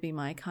isn't going to be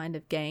my kind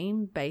of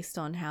game based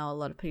on how a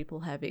lot of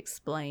people have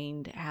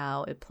explained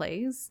how it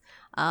plays.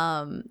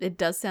 It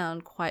does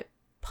sound quite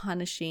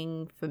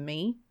punishing for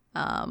me.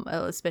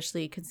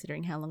 Especially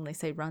considering how long they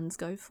say runs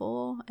go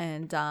for,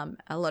 and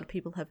a lot of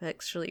people have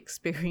actually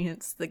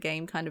experienced the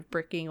game kind of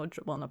bricking, or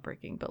well, not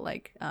bricking, but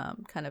like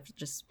kind of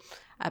just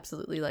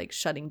absolutely like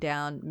shutting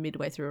down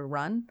midway through a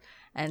run.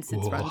 And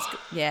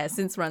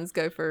since runs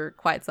go for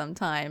quite some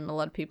time, a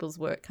lot of people's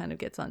work kind of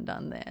gets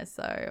undone there.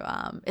 So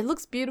it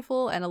looks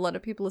beautiful, and a lot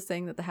of people are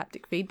saying that the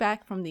haptic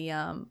feedback from the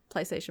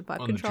PlayStation 5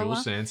 controller,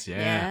 the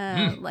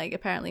DualSense, like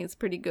apparently it's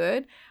pretty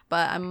good.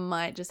 But I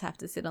might just have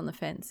to sit on the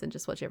fence and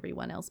just watch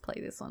everyone else play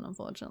this one,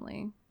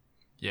 unfortunately.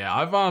 Yeah,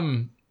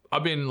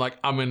 I've been like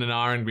I'm in an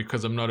iron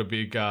because I'm not a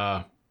big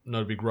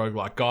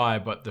roguelike guy,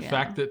 but the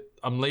fact that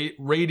I'm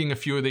reading a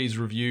few of these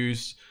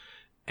reviews.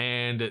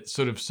 And it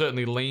sort of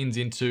certainly leans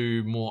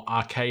into more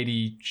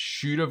arcadey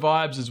shooter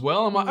vibes as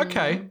well. I'm like,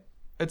 okay,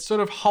 it's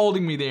sort of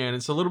holding me there, and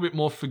it's a little bit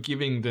more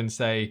forgiving than,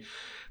 say,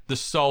 the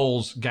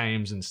Souls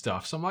games and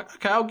stuff. So I'm like,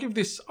 okay, I'm going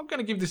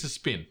to give this a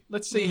spin.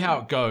 Let's see how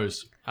it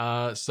goes.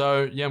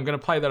 So yeah, I'm going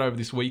to play that over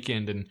this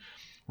weekend and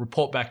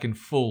report back in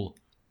full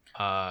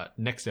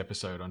next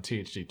episode on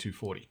THG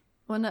 240.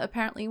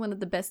 Apparently one of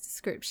the best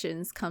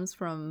descriptions comes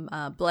from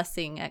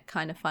Blessing at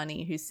Kinda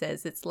Funny, who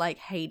says it's like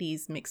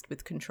Hades mixed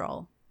with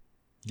Control.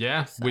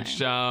 Yeah, so.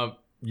 Which,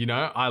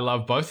 I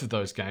love both of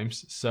those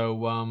games. So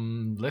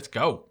let's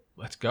go.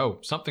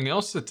 Something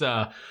else that's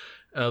a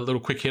little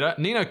quick hitter.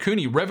 Ni no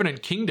Kuni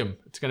Revenant Kingdom.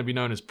 It's going to be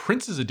known as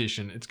Prince's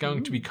Edition. It's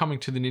going to be coming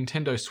to the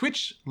Nintendo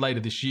Switch later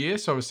this year.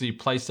 So obviously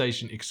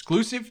PlayStation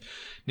exclusive.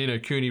 Ni no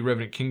Kuni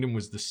Revenant Kingdom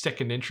was the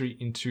second entry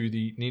into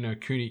the Ni no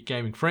Kuni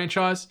gaming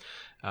franchise.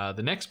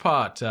 The next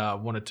part I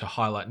wanted to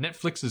highlight.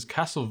 Netflix's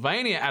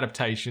Castlevania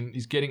adaptation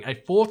is getting a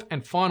fourth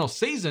and final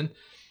season.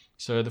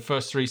 So the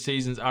first 3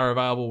 seasons are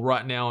available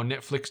right now on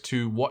Netflix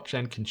to watch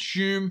and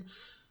consume.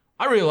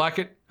 I really like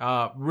it.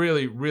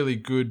 Really, really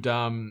good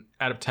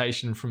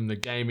adaptation from the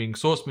gaming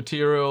source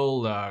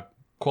material,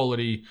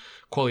 quality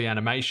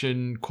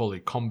animation,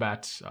 quality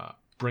combat,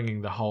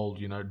 bringing the whole,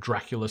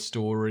 Dracula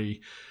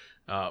story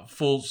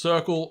full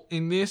circle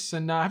in this.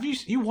 And have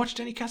you watched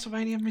any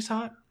Castlevania, Miss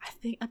Hart?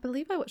 I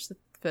believe I watched the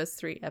first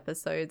 3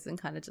 episodes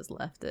and kind of just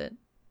left it.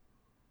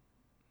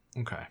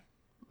 Okay.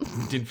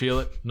 Didn't feel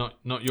it?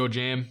 Not your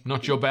jam?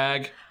 Not your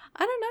bag?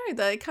 I don't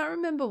know. I can't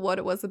remember what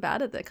it was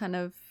about it that kind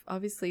of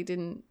obviously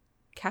didn't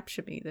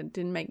capture me, that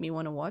didn't make me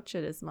want to watch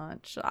it as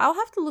much. I'll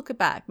have to look it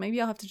back.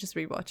 Maybe I'll have to just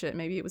rewatch it.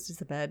 Maybe it was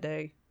just a bad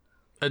day.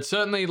 It's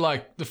certainly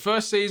like the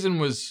first season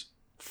was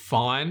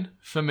fine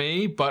for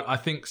me, but I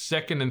think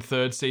second and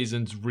third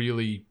seasons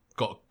really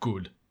got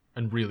good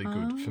and really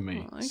good for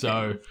me. Okay.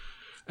 So,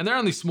 and they're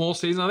only small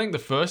seasons. I think the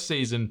first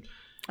season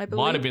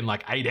might have been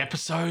like 8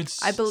 episodes.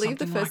 I believe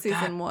the first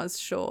season was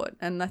short,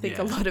 and I think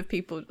a lot of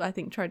people,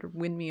 tried to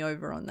win me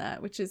over on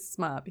that, which is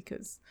smart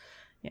because,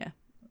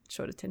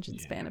 short attention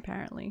span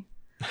apparently.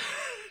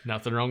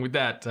 Nothing wrong with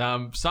that.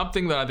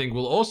 Something that I think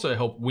will also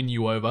help win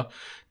you over,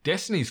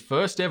 Destiny's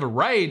first ever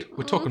raid.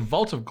 We're talking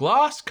Vault of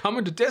Glass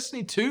coming to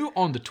Destiny 2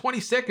 on the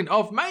 22nd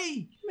of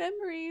May.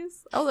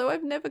 Memories. Although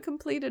I've never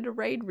completed a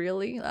raid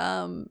really.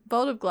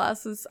 Vault of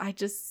Glass is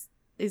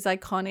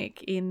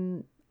iconic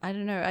in, I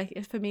don't know,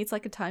 for me it's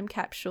like a time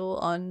capsule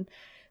on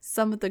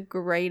some of the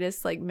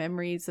greatest like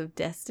memories of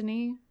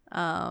Destiny.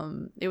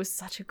 It was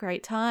such a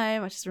great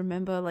time. I just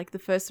remember like the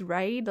first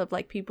raid of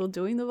like people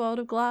doing the Vault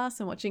of Glass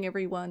and watching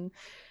everyone,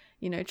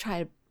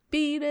 try to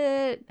beat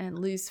it and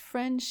lose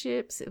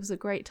friendships. It was a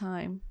great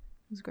time.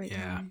 It was a great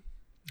time.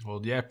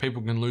 Well, yeah,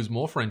 people can lose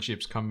more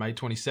friendships come May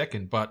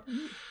 22nd, but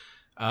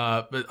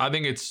I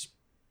think it's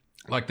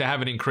like they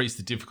haven't increased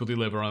the difficulty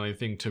level or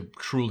anything to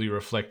truly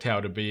reflect how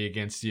to be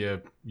against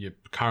your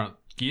current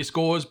gear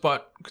scores,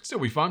 but it could still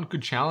be fun.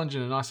 Good challenge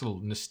and a nice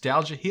little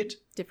nostalgia hit.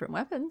 Different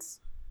weapons.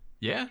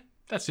 Yeah,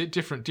 that's it.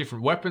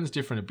 Different weapons,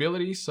 different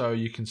abilities, so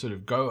you can sort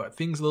of go at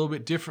things a little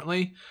bit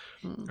differently.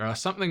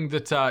 Something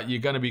that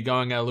you're going to be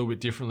going at a little bit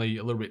differently,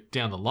 a little bit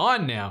down the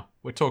line now.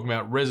 We're talking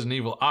about Resident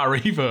Evil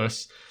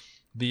RE-verse,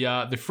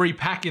 the free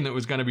pack-in that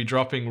was going to be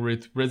dropping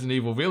with Resident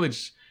Evil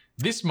Village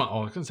this month.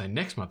 Oh, I was going to say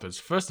next month, but it's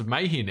 1st of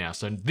May here now.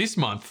 So this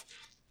month,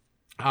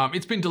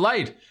 it's been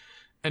delayed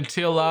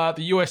until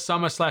the US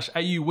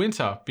summer/AU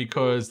winter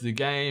because the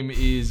game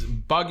is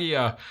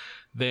buggier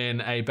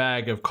than a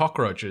bag of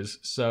cockroaches.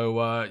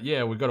 So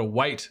we've got to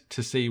wait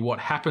to see what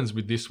happens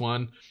with this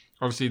one.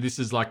 Obviously, this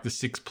is like the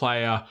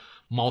 6-player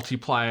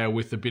multiplayer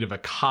with a bit of a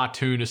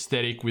cartoon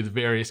aesthetic with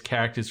various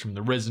characters from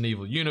the Resident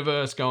Evil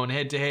universe going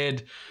head to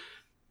head.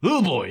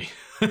 Oh boy.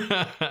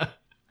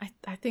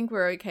 I think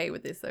we're okay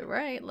with this though,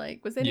 right?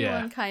 Like, was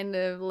anyone kind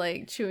of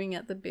like chewing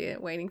at the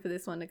bit waiting for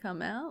this one to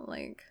come out?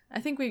 Like, I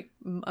think we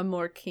are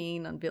more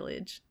keen on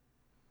Village.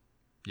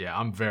 Yeah,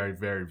 I'm very,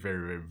 very,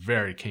 very, very,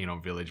 very keen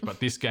on Village, but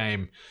this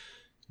game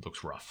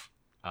looks rough.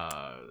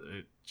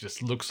 It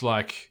just looks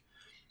like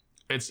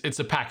it's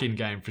a pack-in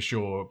game for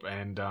sure,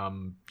 and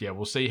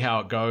we'll see how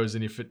it goes,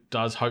 and if it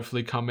does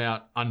hopefully come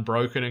out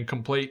unbroken and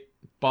complete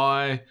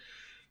by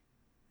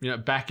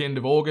back end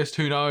of August,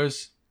 who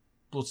knows?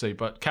 We'll see.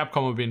 But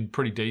Capcom have been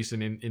pretty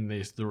decent in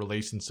the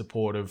release and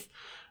support of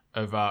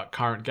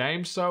current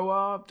games,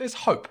 so there's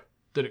hope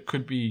that it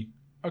could be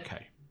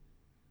okay,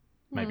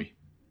 maybe.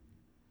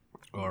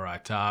 All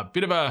right,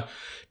 bit of a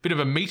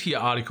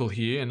meatier article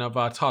here, and I've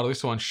titled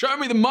this one, Show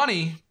Me the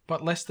Money,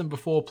 but Less Than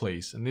Before,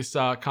 Please. And this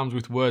comes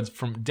with words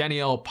from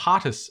Danielle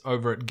Partis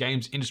over at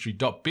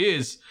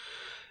gamesindustry.biz.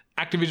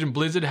 Activision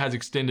Blizzard has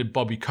extended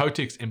Bobby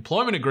Kotick's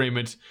employment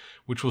agreement,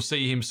 which will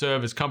see him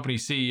serve as company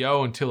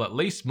CEO until at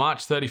least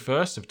March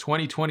 31st of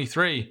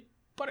 2023,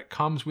 but it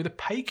comes with a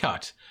pay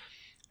cut.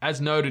 As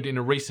noted in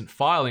a recent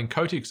filing,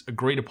 Kotick's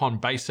agreed-upon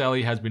base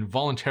salary has been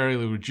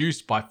voluntarily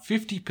reduced by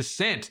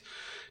 50%,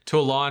 to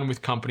align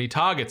with company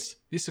targets.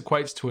 This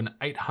equates to an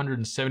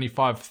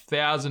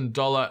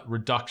 $875,000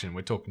 reduction.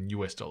 We're talking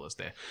US dollars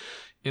there.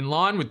 In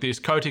line with this,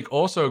 Kotick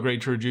also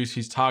agreed to reduce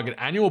his target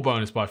annual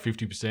bonus by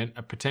 50%,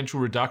 a potential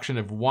reduction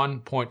of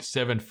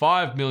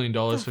 $1.75 million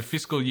for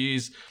fiscal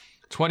years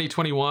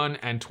 2021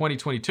 and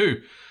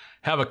 2022.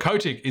 However,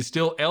 Kotick is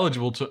still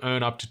eligible to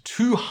earn up to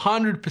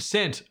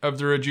 200% of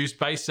the reduced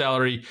base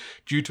salary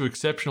due to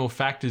exceptional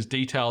factors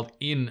detailed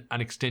in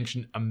an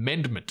extension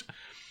amendment.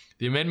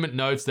 The amendment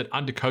notes that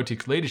under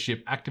Kotick's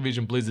leadership,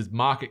 Activision Blizzard's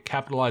market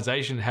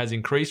capitalization has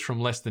increased from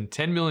less than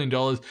 $10 million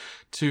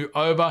to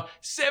over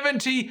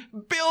 $70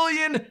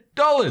 billion,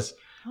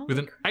 with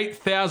an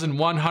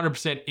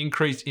 8,100%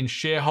 increase in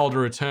shareholder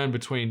return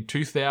between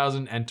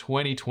 2000 and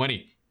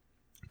 2020.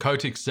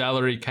 Kotick's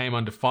salary came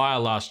under fire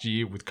last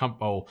year with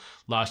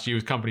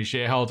company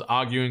shareholders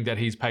arguing that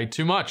he's paid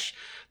too much.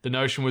 The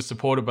notion was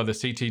supported by the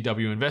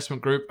CTW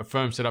Investment Group, a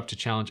firm set up to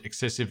challenge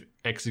excessive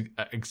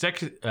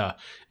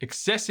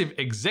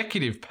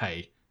executive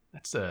pay.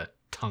 That's a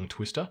tongue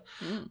twister.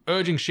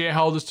 Urging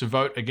shareholders to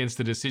vote against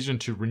the decision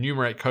to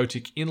remunerate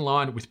Kotick in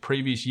line with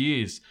previous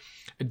years.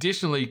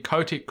 Additionally,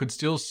 Kotick could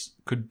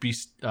be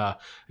set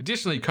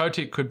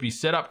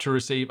up to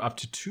receive up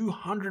to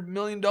 $200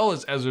 million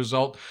as a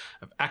result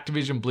of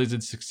Activision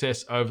Blizzard's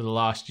success over the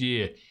last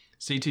year.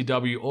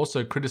 CTW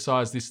also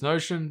criticized this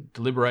notion,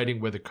 deliberating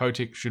whether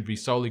Kotick should be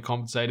solely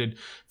compensated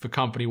for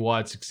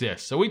company-wide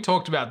success. So we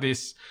talked about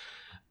this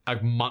a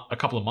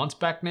couple of months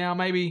back now,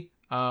 maybe,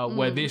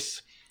 where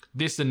this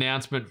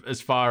announcement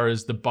as far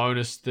as the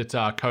bonus that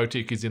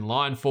Kotick is in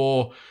line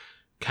for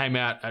came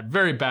out at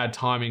very bad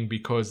timing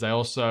because they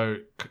also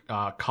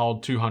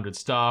culled 200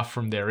 staff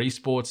from their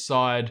esports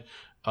side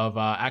of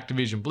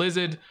Activision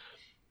Blizzard.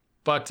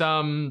 But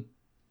I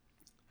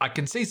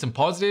can see some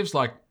positives,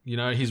 like,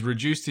 he's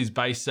reduced his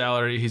base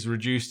salary, he's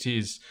reduced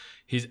his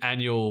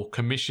annual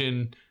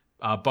commission,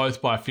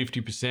 both by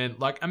 50%.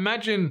 Like,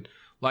 imagine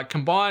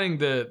combining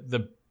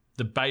the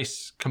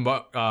base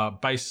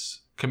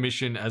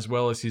commission as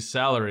well as his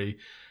salary.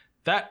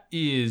 That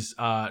is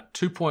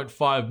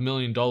 $2.5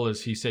 million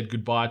he said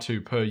goodbye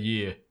to per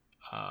year,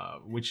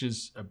 which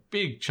is a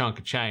big chunk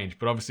of change.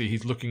 But obviously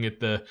he's looking at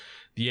the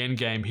end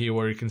game here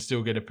where he can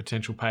still get a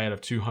potential payout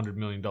of $200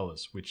 million,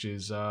 which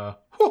is a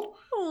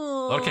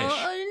lot of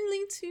cash.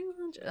 Only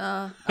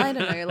 200. I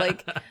don't know.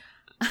 Like,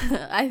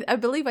 I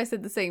believe I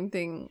said the same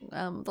thing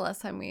the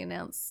last time we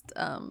announced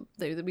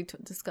that we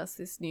discussed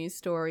this news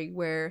story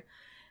where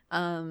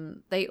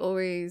they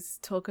always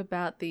talk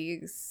about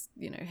these,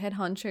 head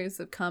honchos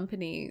of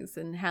companies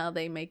and how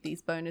they make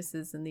these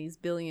bonuses and these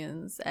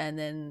billions, and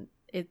then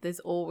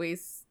there's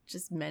always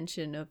just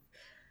mention of,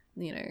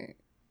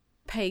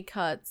 pay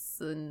cuts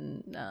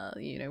and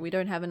we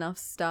don't have enough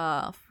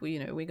staff.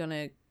 We're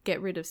gonna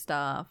get rid of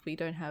staff. We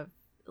don't have,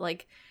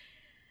 like,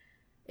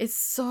 it's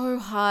so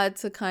hard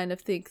to kind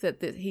of think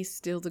that he's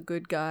still the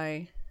good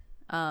guy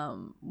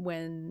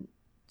when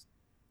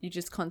you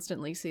just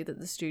constantly see that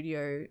the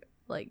studio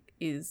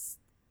is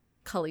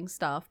culling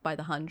staff by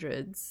the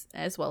hundreds,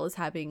 as well as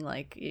having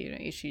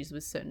issues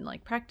with certain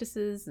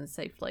practices and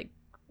safe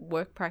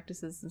work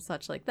practices and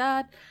such like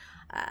that.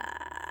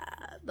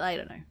 I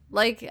don't know.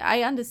 Like,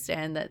 I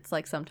understand that it's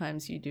like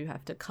sometimes you do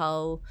have to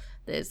cull.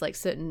 There's like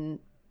certain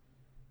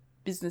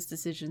business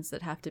decisions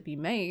that have to be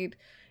made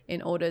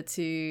in order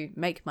to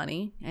make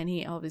money, and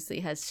he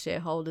obviously has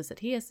shareholders that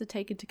he has to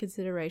take into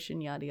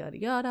consideration, yada yada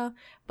yada.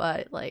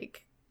 But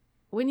like,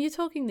 when you're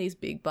talking these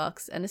big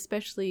bucks, and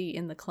especially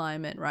in the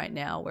climate right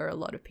now where a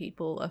lot of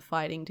people are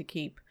fighting to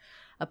keep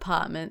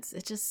apartments,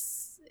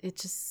 it's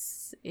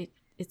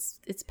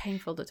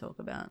painful to talk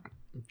about.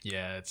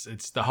 Yeah, it's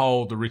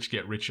the rich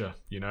get richer,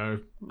 you know.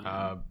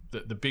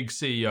 The big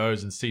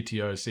CEOs and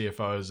CTOs,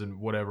 CFOs,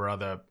 and whatever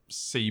other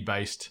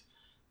C-based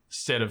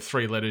set of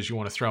three letters you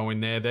want to throw in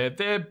there, they're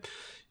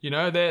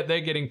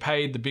getting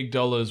paid the big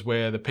dollars,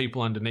 where the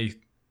people underneath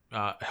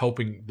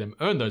helping them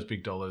earn those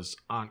big dollars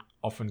aren't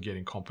often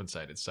getting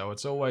compensated. So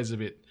it's always a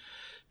bit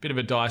of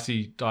a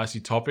dicey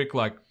topic.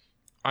 Like,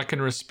 I can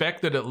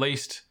respect that at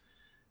least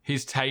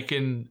he's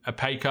taken a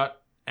pay cut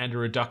and a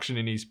reduction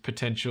in his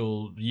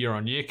potential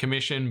year-on-year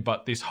commission,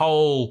 but this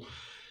whole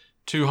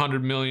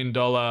 $200 million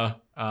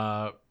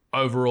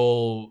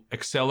overall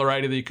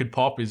accelerator that he could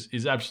pop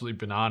is absolutely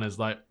bananas.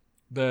 Like,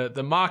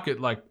 the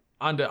market, like,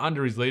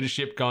 under his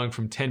leadership, going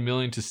from 10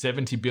 million to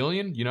 70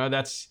 billion, you know,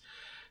 that's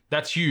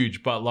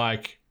huge. But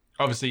like,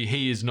 obviously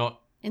he is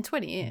not in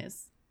 20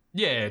 years.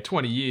 Yeah,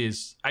 20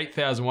 years,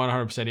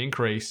 8,100%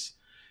 increase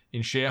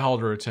in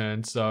shareholder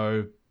return.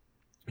 So,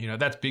 you know,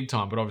 that's big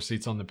time. But obviously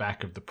it's on the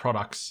back of the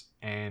products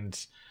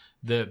and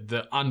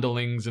the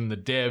underlings and the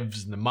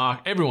devs and the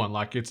mark, everyone.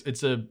 Like,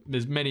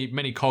 there's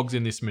many cogs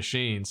in this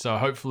machine. So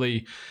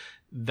hopefully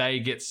they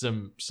get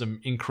some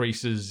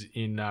increases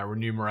in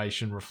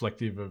remuneration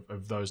reflective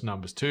of those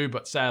numbers too.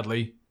 But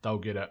sadly, they'll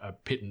get a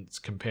pittance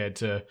compared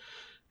to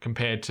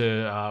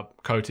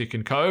Kotick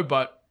and Co.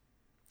 But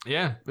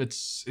yeah,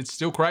 it's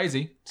still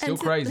crazy.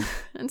 Crazy.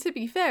 And to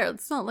be fair,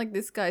 it's not like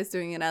this guy's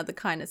doing it out of the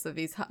kindness of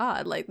his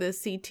heart. Like, the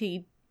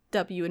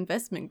CTW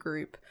investment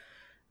group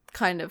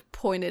kind of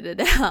pointed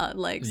it out,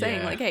 like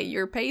saying like, hey,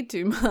 you're paid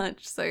too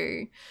much. So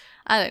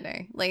I don't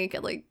know. Like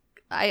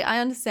I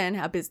understand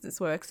how business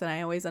works, and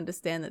I always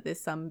understand that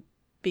there's some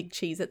big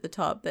cheese at the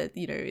top that,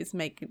 you know, is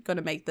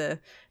gonna make the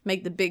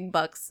big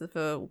bucks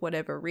for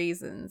whatever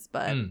reasons.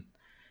 But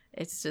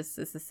it's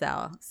a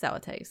sour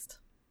taste.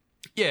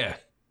 Yeah,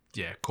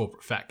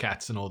 corporate fat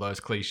cats and all those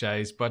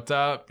cliches. But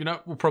you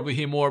know, we'll probably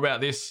hear more about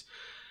this,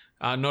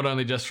 not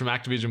only just from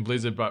Activision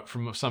Blizzard, but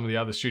from some of the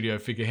other studio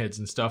figureheads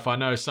and stuff. I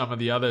know some of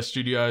the other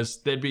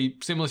studios, there'd be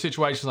similar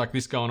situations like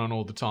this going on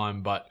all the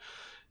time, but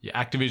yeah,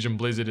 Activision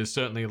Blizzard is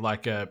certainly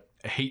like a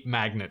heat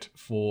magnet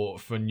for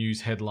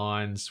news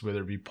headlines,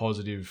 whether it be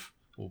positive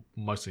or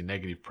mostly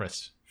negative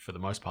press for the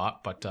most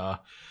part. But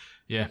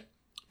yeah,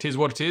 it is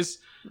what it is.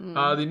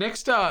 The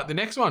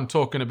next one,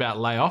 talking about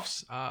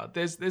layoffs,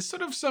 there's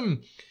sort of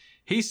some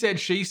he said,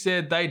 she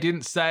said, they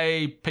didn't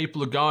say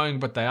people are going,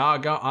 but they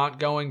aren't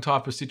going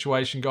type of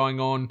situation going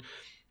on.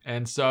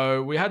 And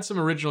so we had some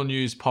original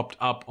news popped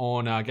up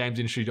on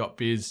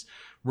gamesindustry.biz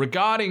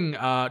regarding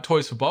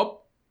Toys for Bob.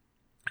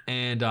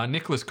 And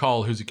Nicholas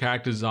Cole, who's a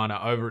character designer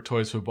over at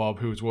Toys for Bob,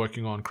 who was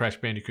working on Crash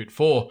Bandicoot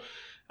 4,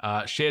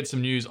 shared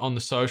some news on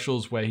the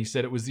socials where he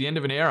said it was the end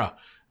of an era,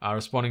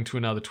 responding to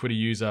another Twitter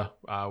user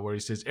where he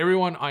says,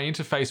 everyone I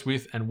interfaced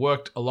with and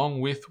worked along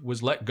with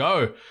was let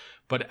go,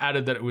 but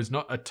added that it was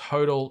not a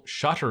total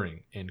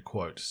shuttering, end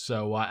quote.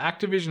 So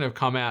Activision have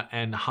come out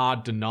and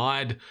hard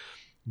denied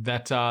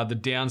that the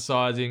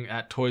downsizing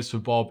at Toys for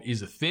Bob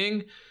is a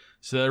thing.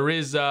 So there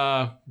is,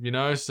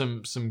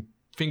 some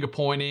finger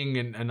pointing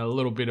and a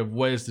little bit of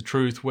where's the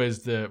truth, where's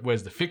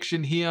the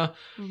fiction here.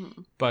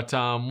 Mm-hmm. But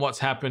what's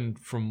happened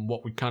from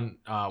what we can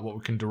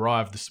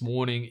derive this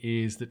morning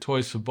is that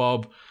Toys for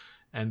Bob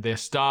and their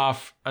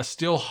staff are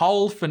still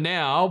whole for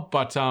now,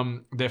 but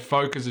their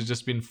focus has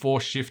just been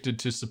force shifted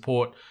to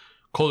support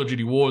Call of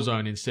Duty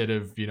Warzone instead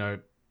of, you know,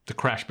 the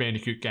Crash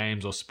Bandicoot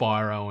games or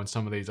Spyro and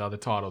some of these other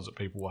titles that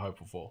people were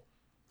hopeful for.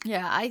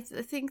 Yeah, I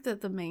think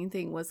that the main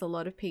thing was a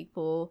lot of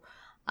people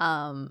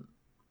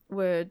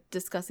were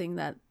discussing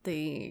that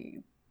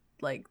the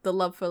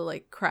love for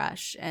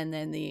Crash and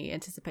then the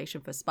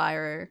anticipation for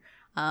Spyro,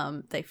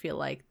 they feel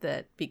like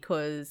that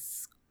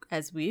because,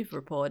 as we've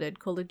reported,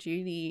 Call of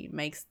Duty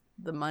makes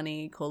the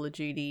money, Call of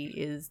Duty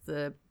is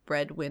the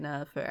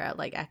breadwinner for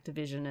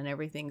Activision and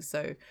everything,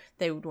 so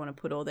they would want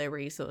to put all their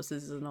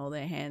resources and all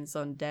their hands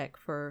on deck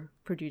for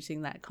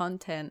producing that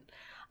content.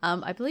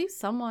 I believe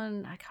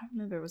someone, I can't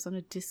remember, it was on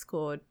a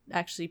Discord,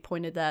 actually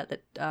pointed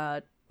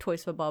that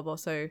Toys for Bob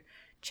also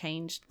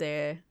changed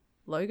their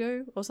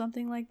logo or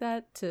something like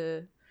that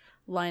to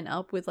line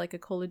up with a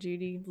Call of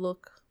Duty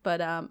look.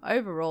 But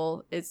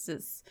overall, it's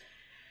just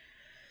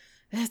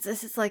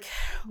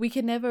we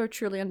can never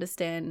truly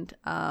understand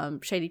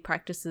shady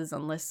practices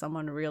unless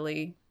someone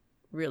really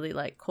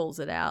calls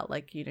it out,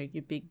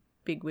 your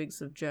big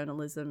wigs of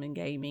journalism and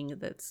gaming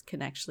that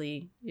can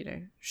actually,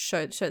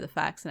 show the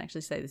facts and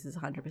actually say this is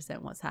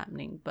 100% what's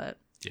happening. But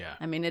yeah,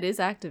 I mean, it is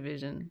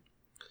Activision.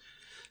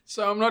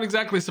 So I'm not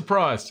exactly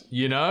surprised,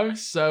 you know?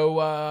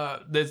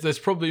 So there's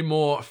probably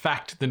more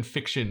fact than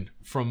fiction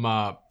from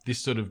this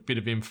sort of bit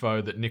of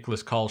info that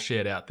Nicholas Cole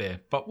shared out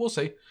there. But we'll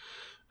see.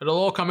 It'll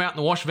all come out in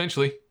the wash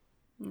eventually.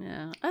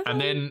 Yeah.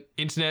 And then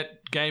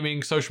internet,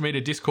 gaming, social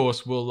media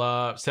discourse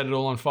will set it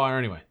all on fire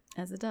anyway.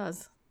 As it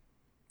does.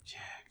 Yeah,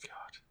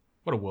 God.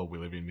 What a world we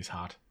live in, Miss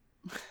Hart.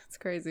 It's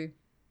crazy.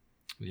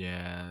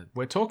 Yeah,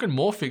 we're talking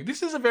more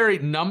This is a very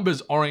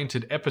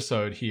numbers-oriented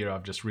episode here,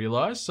 I've just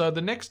realized. So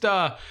the next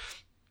headline,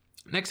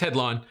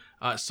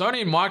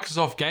 Sony and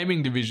Microsoft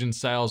gaming division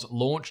sales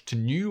launched to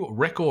new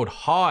record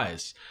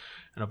highs.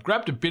 And I've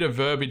grabbed a bit of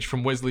verbiage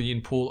from Wesley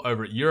Yin-Poole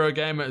over at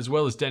Eurogamer, as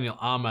well as Daniel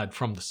Ahmad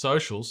from the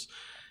socials.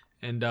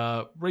 And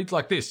reads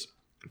like this.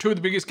 Two of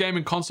the biggest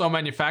gaming console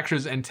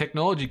manufacturers and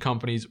technology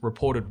companies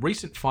reported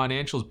recent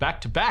financials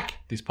back-to-back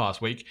this past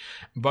week.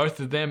 Both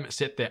of them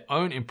set their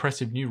own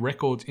impressive new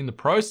records in the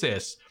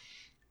process.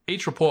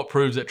 Each report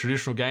proves that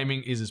traditional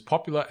gaming is as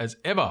popular as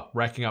ever,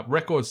 racking up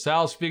record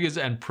sales figures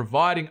and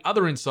providing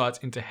other insights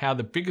into how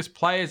the biggest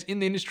players in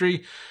the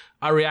industry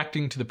are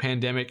reacting to the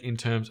pandemic in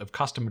terms of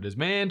customer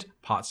demand,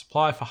 part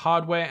supply for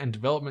hardware, and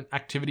development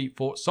activity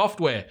for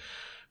software.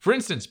 For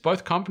instance,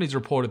 both companies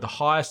reported the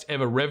highest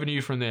ever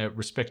revenue from their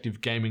respective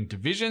gaming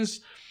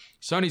divisions.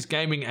 Sony's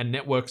Gaming and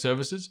Network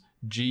Services,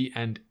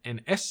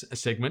 G&NS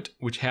segment,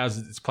 which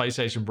houses its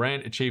PlayStation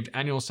brand, achieved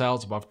annual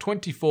sales above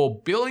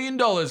 $24 billion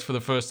for the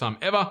first time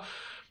ever.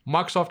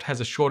 Microsoft has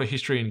a shorter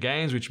history in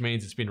games, which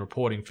means it's been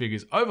reporting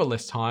figures over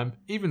less time.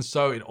 Even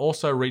so, it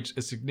also reached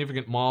a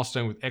significant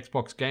milestone with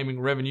Xbox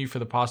gaming revenue for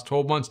the past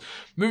 12 months,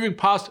 moving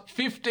past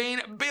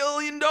 $15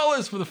 billion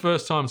for the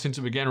first time since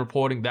it began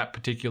reporting that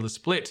particular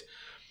split.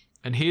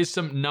 And here's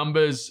some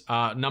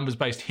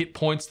numbers-based hit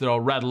points that I'll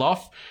rattle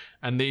off.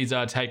 And these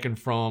are taken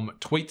from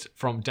tweets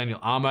from Daniel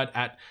Ahmad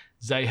at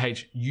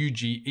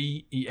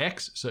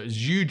ZHUGEEX. So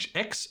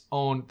ZhugeX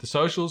on the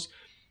socials.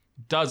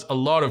 Does a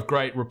lot of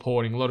great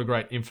reporting, a lot of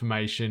great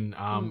information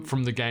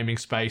from the gaming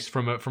space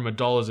from a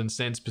dollars and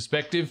cents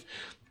perspective.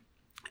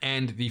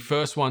 And the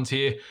first one's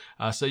here.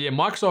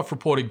 Microsoft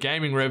reported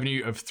gaming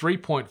revenue of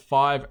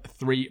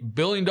 $3.53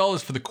 billion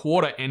for the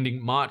quarter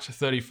ending March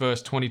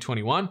 31st,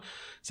 2021.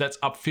 So that's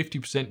up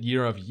 50%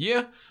 year over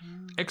year.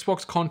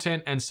 Xbox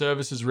content and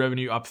services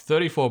revenue up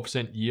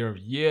 34% year over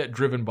year,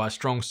 driven by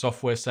strong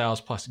software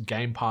sales plus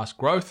Game Pass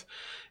growth.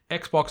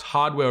 Xbox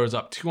hardware is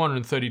up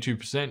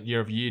 232%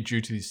 year over year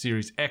due to the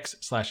Series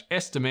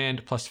X/S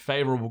demand plus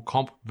favorable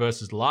comp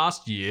versus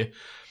last year.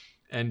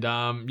 And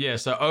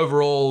so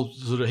overall,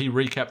 sort of he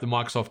recapped the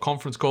Microsoft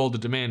conference call, the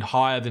demand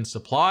higher than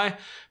supply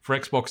for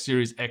Xbox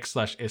Series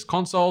X/S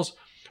consoles.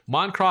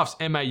 Minecraft's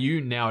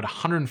MAU now at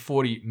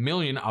 140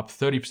 million, up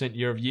 30%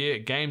 year over year.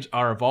 Games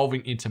are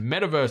evolving into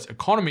metaverse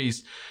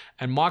economies,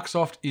 and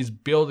Microsoft is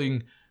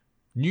building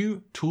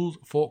new tools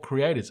for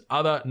creators.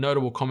 Other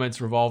notable comments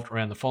revolved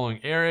around the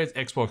following areas.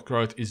 Xbox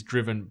growth is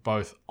driven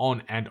both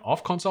on and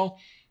off console,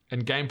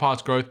 and Game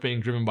Pass growth being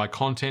driven by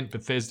content.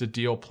 Bethesda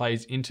deal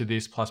plays into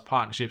this, plus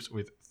partnerships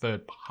with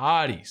third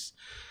parties.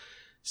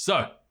 So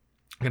I'm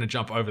going to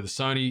jump over the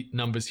Sony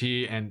numbers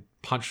here and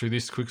punch through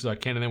this as quick as I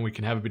can, and then we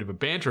can have a bit of a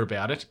banter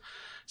about it.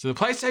 So the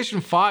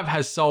PlayStation 5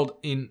 has sold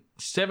in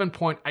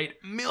 7.8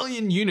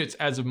 million units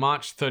as of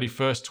March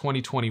 31st,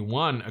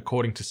 2021,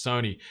 according to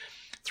Sony.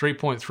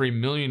 3.3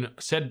 million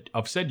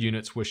of said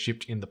units were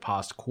shipped in the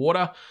past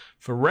quarter.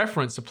 For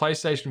reference, the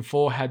PlayStation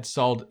 4 had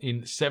sold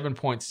in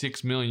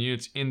 7.6 million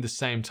units in the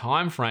same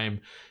time frame.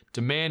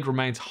 Demand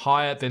remains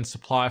higher than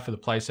supply for the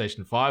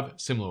PlayStation 5,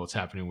 similar to what's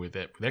happening with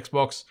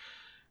Xbox.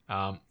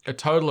 A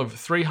total of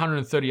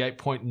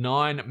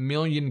 338.9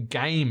 million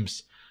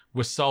games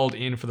were sold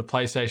in for the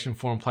PlayStation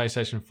 4 and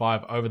PlayStation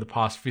 5 over the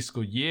past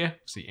fiscal year,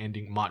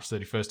 ending March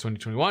 31st,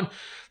 2021.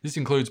 This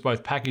includes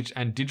both packaged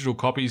and digital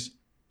copies.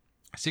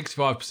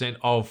 65%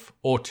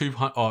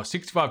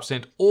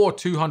 or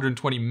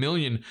 220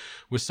 million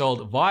were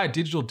sold via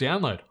digital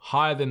download,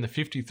 higher than the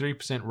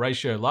 53%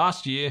 ratio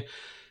last year.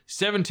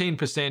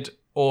 17%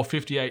 or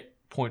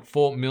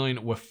 58.4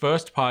 million were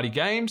first-party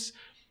games.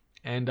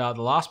 And the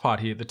last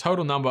part here, the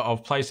total number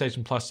of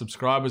PlayStation Plus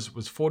subscribers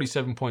was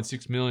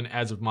 47.6 million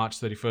as of March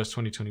 31st,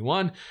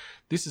 2021.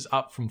 This is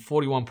up from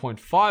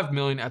 41.5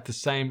 million at the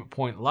same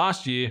point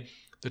last year.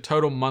 The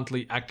total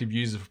monthly active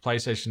users for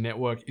PlayStation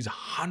Network is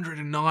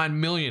 109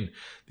 million.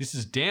 This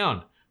is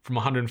down from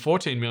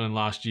 114 million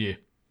last year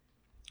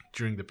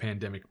during the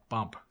pandemic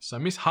bump. So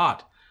Miss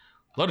Hart,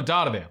 a lot of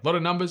data there, a lot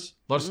of numbers,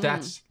 a lot of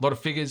stats, a lot of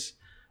figures.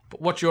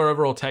 But what's your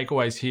overall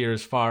takeaways here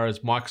as far as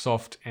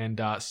Microsoft and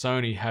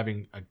Sony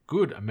having a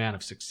good amount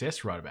of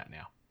success right about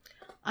now?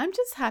 I'm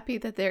just happy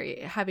that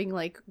they're having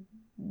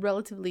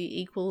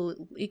relatively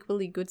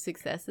equally good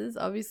successes.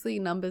 Obviously,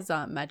 numbers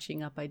aren't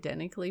matching up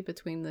identically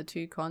between the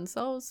two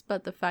consoles,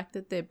 but the fact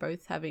that they're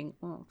both having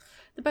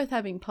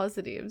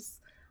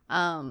positives,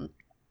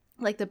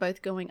 they're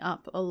both going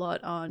up a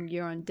lot on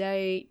year on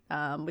date.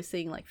 We're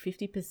seeing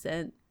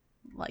 50%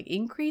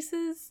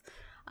 increases.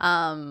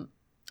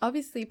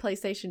 Obviously,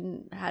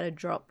 PlayStation had a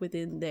drop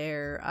within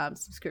their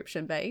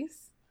subscription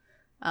base.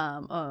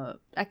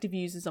 active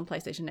users on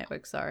PlayStation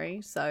Network.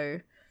 Sorry, so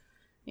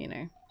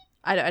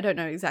I don't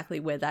know exactly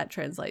where that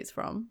translates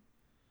from.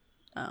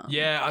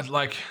 Yeah,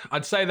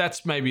 I'd say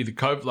that's maybe the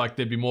COVID. Like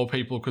there'd be more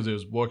people because it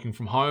was working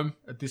from home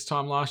at this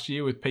time last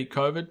year with peak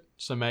COVID.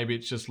 So maybe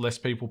it's just less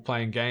people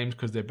playing games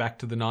because they're back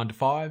to the 9 to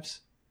 5s.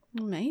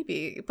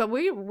 Maybe, but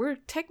we're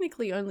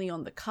technically only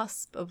on the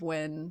cusp of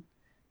when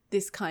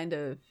this kind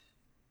of,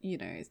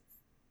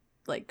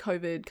 like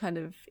COVID kind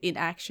of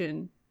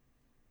inaction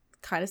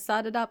kind of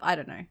started up. I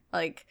don't know.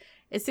 Like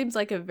it seems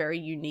like a very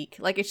unique.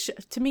 Like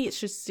to me, it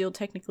should still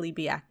technically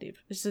be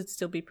active. It should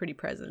still be pretty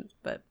present,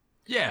 but.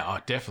 Yeah, oh,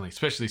 definitely.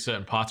 Especially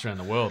certain parts around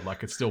the world.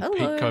 Like, it's still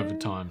peak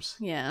COVID times.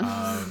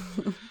 Yeah.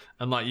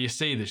 And, like, you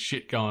see the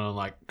shit going on,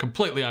 like,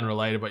 completely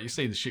unrelated, but you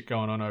see the shit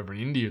going on over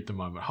in India at the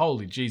moment.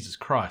 Holy Jesus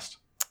Christ.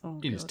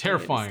 It is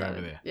terrifying over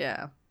there.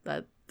 Yeah,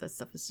 that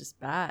stuff is just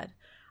bad.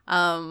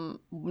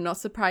 Not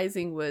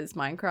surprising was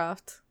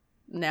Minecraft.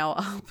 Now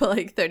up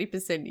like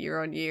 30% year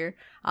on year.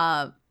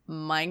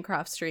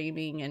 Minecraft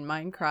streaming and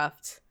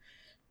Minecraft,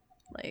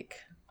 like...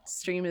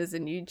 streamers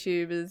and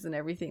YouTubers and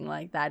everything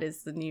like that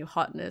is the new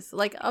hotness.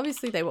 Like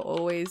obviously they were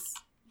always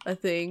a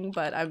thing,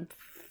 but I'm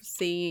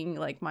seeing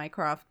like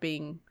Minecraft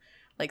being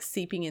like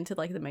seeping into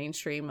like the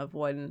mainstream of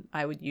when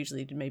I would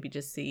usually maybe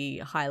just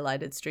see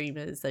highlighted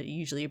streamers that are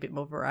usually a bit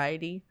more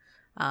variety.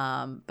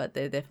 But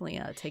they're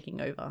definitely taking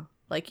over.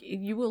 Like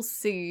you will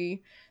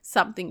see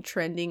something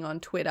trending on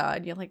Twitter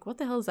and you're like, what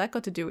the hell has that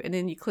got to do? And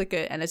then you click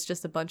it and it's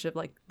just a bunch of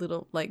like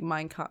little like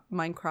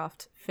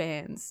Minecraft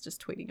fans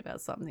just tweeting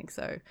about something.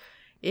 So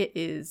it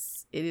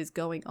is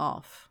going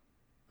off.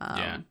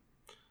 Yeah.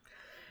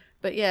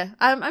 But yeah,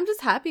 I'm just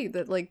happy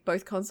that like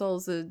both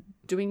consoles are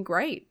doing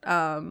great.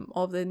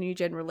 Of the new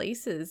gen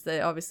releases,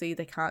 that obviously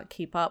they can't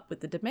keep up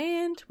with the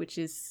demand, which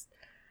is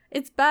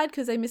it's bad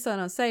because they miss out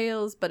on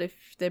sales. But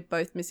if they're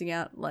both missing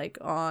out like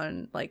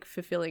on like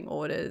fulfilling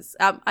orders,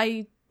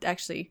 I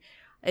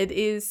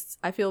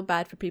feel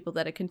bad for people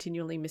that are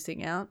continually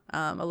missing out.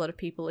 A lot of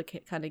people are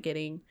kind of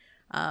getting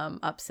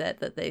upset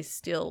that they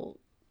still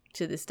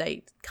to this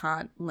date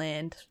can't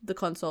land the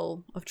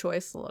console of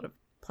choice. A lot of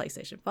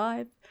PlayStation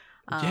 5.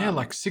 Yeah,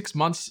 like 6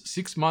 months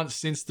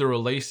since the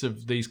release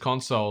of these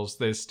consoles,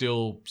 there's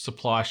still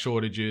supply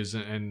shortages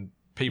and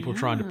people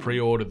trying to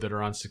pre-order that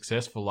are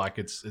unsuccessful. Like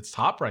it's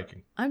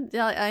heartbreaking.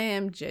 I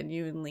am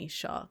genuinely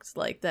shocked.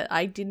 Like that,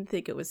 I didn't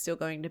think it was still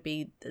going to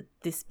be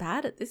this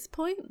bad at this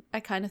point. I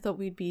kind of thought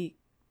we'd be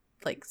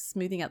like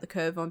smoothing out the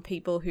curve on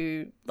people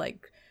who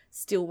like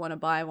still want to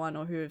buy one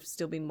or who have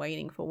still been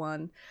waiting for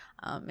one.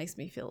 Makes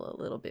me feel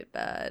a little bit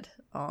bad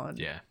on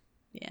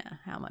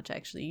how much I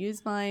actually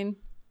use mine.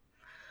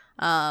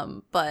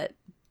 But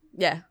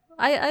yeah,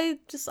 I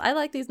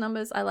like these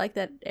numbers. I like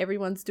that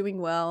everyone's doing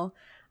well.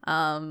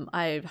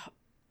 I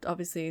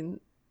obviously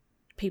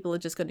people are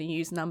just going to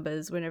use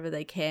numbers whenever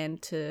they can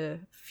to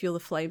fuel the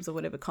flames of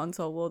whatever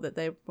console war that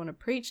they want to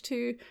preach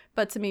to.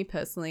 But to me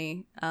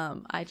personally,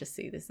 I just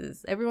see this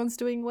as everyone's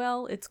doing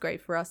well. It's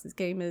great for us as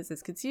gamers,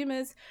 as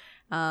consumers,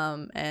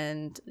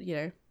 and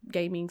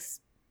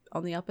gaming's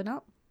on the up and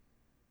up.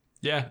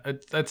 Yeah,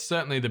 that's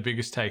certainly the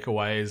biggest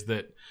takeaway is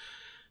that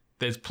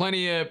there's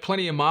plenty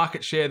of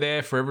market share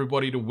there for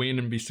everybody to win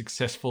and be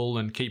successful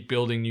and keep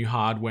building new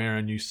hardware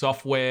and new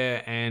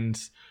software, and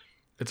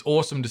it's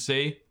awesome to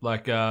see.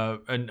 Like,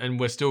 and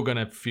we're still going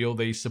to feel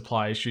these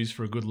supply issues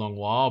for a good long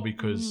while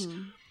because,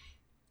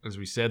 as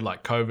we said,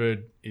 like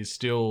COVID is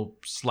still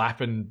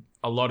slapping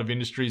a lot of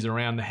industries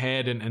around the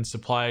head, and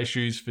supply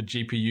issues for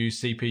GPUs,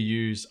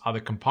 CPUs,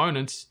 other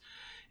components,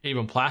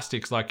 even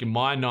plastics. Like in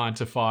my 9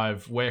 to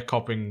 5, we're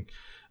copping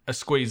a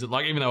squeeze.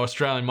 Like even though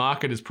Australian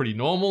market is pretty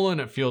normal and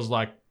it feels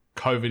like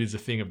COVID is a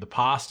thing of the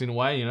past in a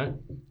way,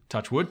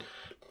 touch wood.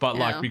 But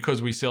like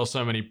because we sell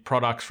so many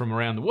products from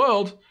around the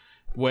world,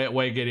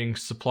 we're getting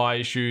supply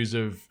issues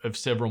of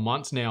several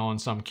months now on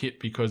some kit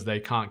because they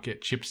can't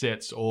get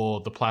chipsets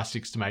or the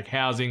plastics to make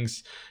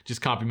housings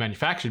just can't be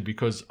manufactured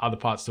because other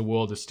parts of the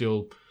world are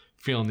still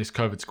feeling this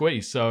COVID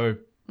squeeze. So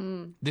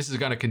this is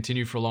going to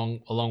continue for a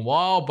long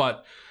while,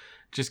 but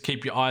just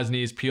keep your eyes and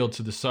ears peeled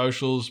to the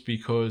socials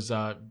because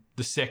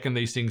the second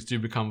these things do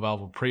become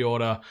available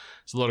pre-order,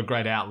 there's a lot of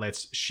great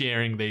outlets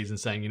sharing these and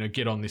saying,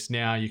 get on this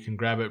now, you can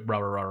grab it, rah,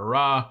 rah, rah,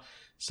 rah.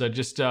 So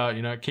just,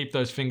 keep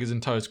those fingers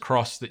and toes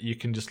crossed that you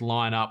can just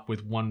line up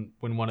with when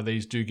one of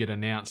these do get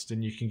announced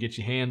and you can get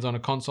your hands on a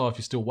console if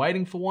you're still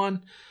waiting for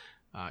one.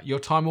 Your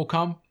time will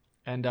come.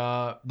 And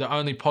the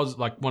only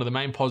one of the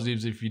main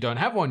positives if you don't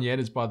have one yet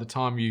is by the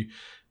time you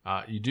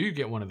do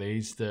get one of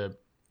these, the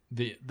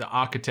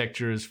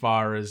architecture as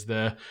far as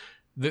the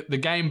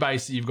game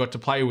base that you've got to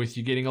play with,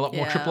 you're getting a lot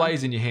more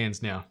AAAs in your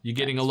hands now. You're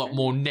getting a lot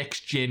more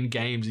next-gen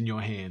games in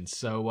your hands.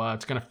 So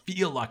it's going to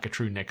feel like a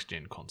true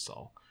next-gen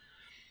console.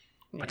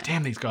 But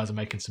damn, these guys are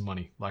making some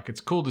money. Like,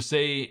 it's cool to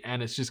see,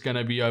 and it's just going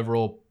to be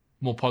overall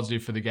more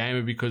positive for the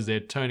gamer because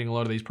they're turning a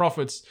lot of these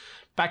profits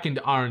back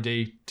into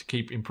R&D to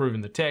keep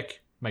improving the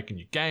tech, making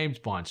new games,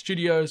 buying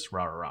studios,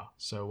 rah, rah, rah.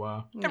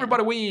 So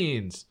everybody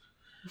wins.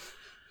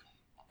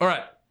 All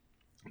right.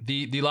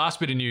 The last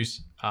bit of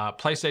news,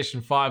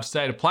 PlayStation 5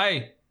 State of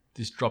Play.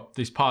 This dropped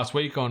this past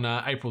week on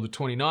April the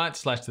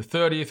 29th / the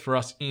 30th for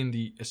us in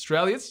the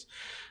Australias.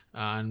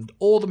 And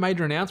all the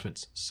major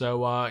announcements. So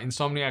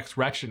Insomniac's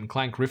Ratchet and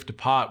Clank Rift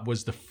Apart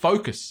was the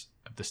focus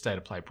of the State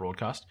of Play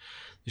broadcast.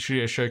 The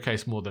studio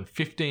showcased more than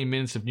 15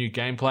 minutes of new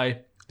gameplay.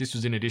 This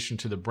was in addition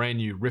to the brand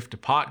new Rift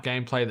Apart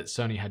gameplay that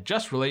Sony had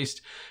just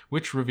released,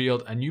 which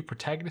revealed a new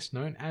protagonist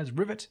known as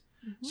Rivet.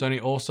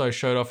 Sony also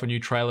showed off a new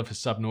trailer for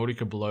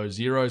Subnautica Below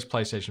Zero's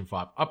PlayStation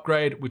 5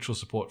 upgrade, which will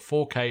support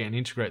 4K and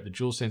integrate the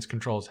DualSense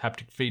control's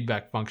haptic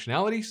feedback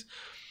functionalities.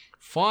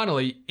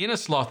 Finally, Inner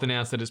Sloth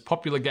announced that its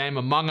popular game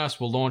Among Us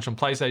will launch on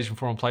PlayStation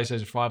 4 and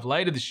PlayStation 5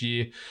 later this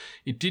year.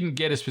 It didn't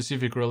get a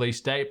specific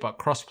release date, but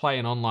crossplay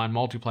and online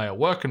multiplayer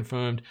were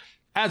confirmed,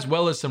 as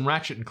well as some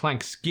Ratchet and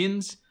Clank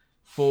skins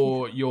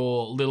for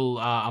your little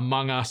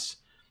Among Us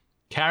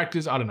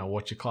characters. I don't know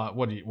what you call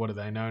what are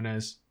they known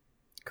as?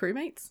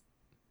 Crewmates?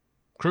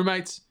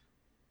 Crewmates?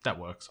 That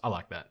works. I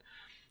like that.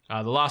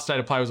 The last State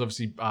of Play was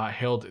obviously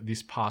held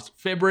this past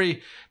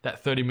February.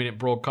 That 30-minute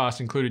broadcast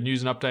included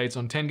news and updates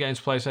on 10 games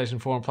PlayStation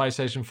 4 and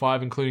PlayStation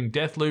 5, including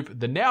Deathloop,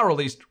 the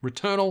now-released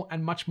Returnal,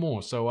 and much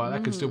more. So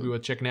that could still be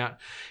worth checking out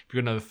if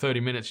you've got another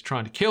 30 minutes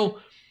trying to kill.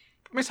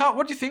 Miss Hart,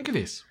 what do you think of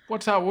this?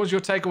 What was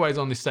your takeaways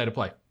on this State of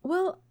Play?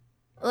 Well,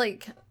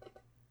 like,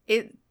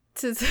 it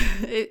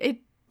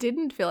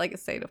didn't feel like a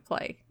State of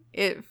Play.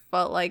 It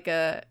felt like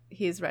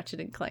here's Ratchet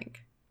and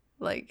Clank.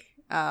 Like,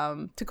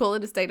 to call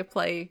it a State of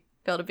Play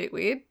felt a bit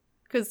weird.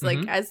 Because,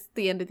 like, as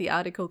the end of the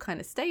article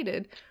kind of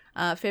stated,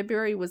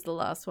 February was the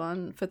last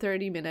one for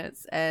 30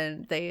 minutes,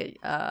 and they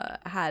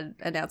had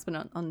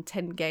announcement on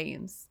 10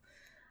 games.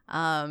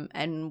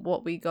 And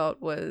what we got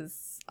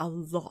was a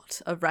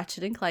lot of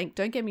Ratchet and Clank.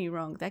 Don't get me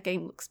wrong, that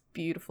game looks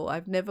beautiful.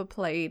 I've never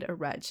played a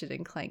Ratchet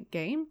and Clank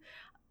game,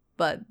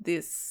 but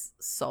this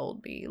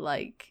sold me.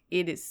 Like,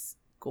 it is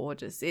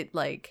gorgeous. It,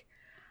 like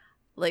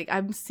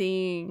I'm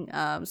seeing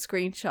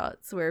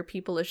screenshots where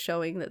people are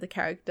showing that the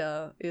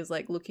character is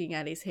like looking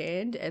at his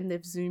hand, and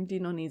they've zoomed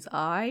in on his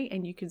eye,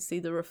 and you can see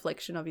the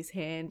reflection of his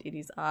hand in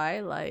his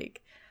eye.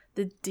 Like,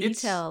 the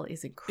detail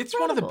is incredible. It's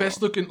one of the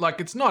best looking. Like,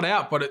 it's not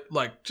out, but it,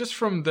 like, just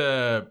from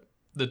the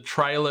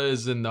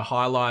trailers and the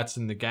highlights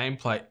and the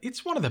gameplay,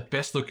 it's one of the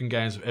best looking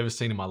games I've ever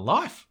seen in my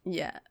life.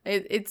 Yeah,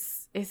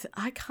 it's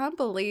I can't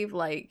believe,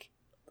 like,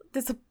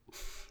 there's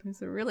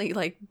a really,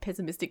 like,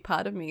 pessimistic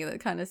part of me that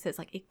kind of says,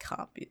 like, it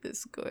can't be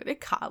this good.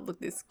 It can't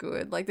look this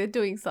good. Like, they're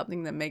doing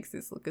something that makes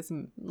this look as,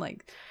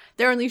 like,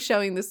 they're only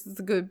showing this as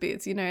the good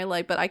bits, you know?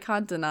 Like, but I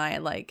can't deny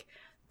it. Like,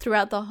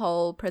 throughout the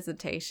whole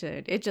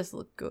presentation, it just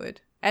looked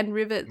good. And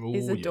Rivet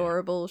is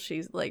adorable. Yeah.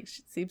 She's, like,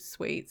 she seems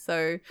sweet.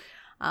 So,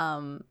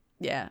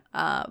 yeah.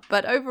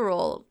 But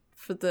overall,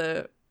 for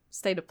the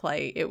State of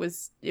Play, it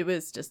was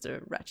just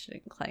a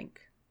Ratchet and Clank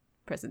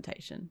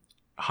presentation.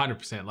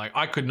 100%. Like,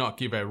 I could not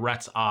give a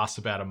rat's ass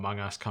about Among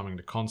Us coming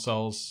to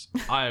consoles.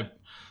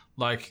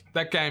 Like,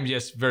 that game,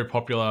 yes, very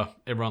popular.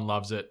 Everyone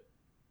loves it.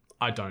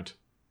 I don't.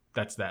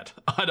 That's that.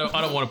 I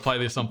don't want to play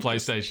this on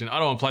PlayStation. I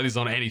don't want to play this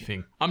on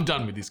anything. I'm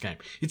done with this game.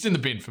 It's in the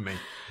bin for me.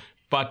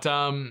 But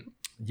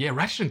yeah,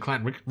 Ratchet and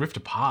Clank Rift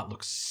Apart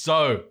looks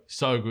so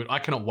good. I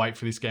cannot wait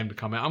for this game to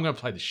come out. I'm going to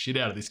play the shit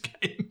out of this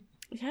game.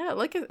 Yeah,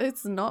 like,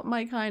 it's not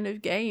my kind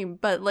of game,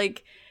 but,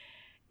 like,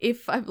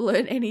 if I've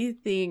learned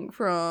anything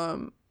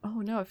from,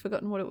 oh no, I've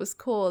forgotten what it was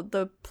called,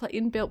 the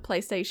inbuilt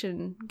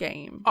PlayStation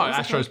game. Oh,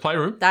 Astro's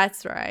Playroom.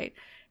 That's right.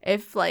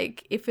 If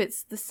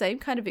it's the same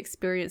kind of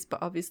experience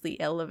but obviously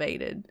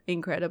elevated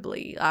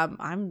incredibly,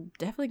 I'm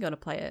definitely going to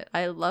play it.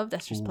 I loved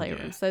Astro's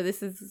Playroom. Yeah. So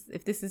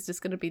if this is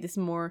just going to be this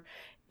more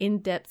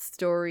in-depth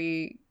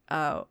story,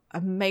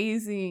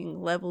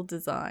 amazing level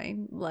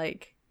design,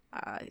 like,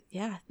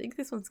 yeah, I think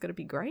this one's going to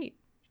be great.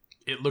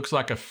 It looks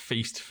like a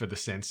feast for the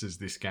senses,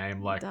 this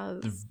game. Like,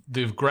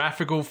 the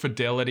graphical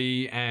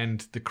fidelity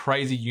and the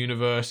crazy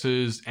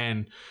universes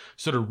and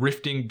sort of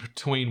rifting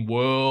between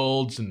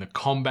worlds and the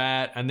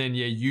combat, and then,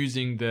 yeah,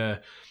 using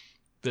the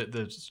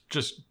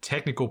just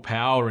technical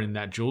power in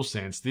that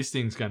DualSense. This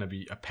thing's going to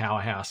be a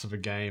powerhouse of a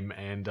game,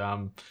 and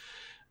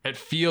it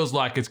feels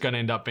like it's going to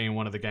end up being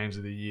one of the games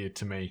of the year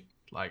to me.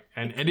 Like,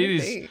 and it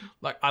is,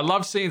 like, I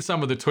love seeing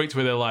some of the tweets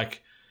where they're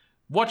like,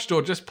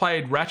 Watchdog just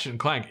played Ratchet and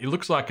Clank. It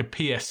looks like a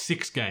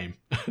PS6 game.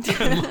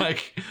 And,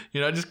 like, you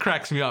know, it just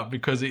cracks me up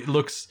because it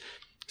looks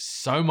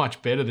so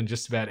much better than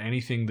just about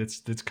anything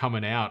that's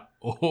coming out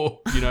or,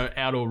 you know,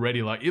 out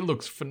already. Like, it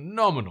looks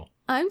phenomenal.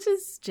 I'm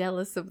just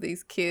jealous of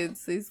these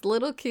kids, these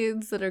little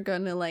kids that are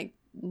going to, like,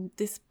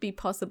 this be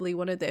possibly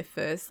one of their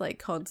first, like,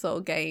 console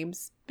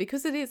games,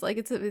 because it is, like,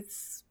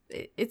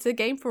 it's a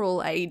game for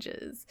all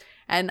ages.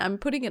 And I'm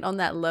putting it on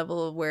that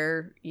level of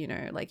where, you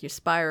know, like your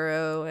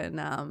Spyro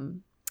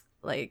and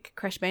like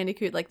Crash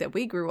Bandicoot, like, that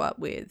we grew up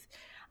with,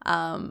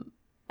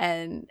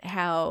 and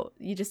how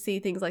you just see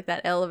things like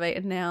that elevate,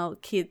 and now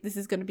this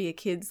is going to be a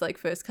kid's, like,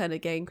 first kind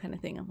of game kind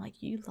of thing. I'm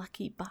like, you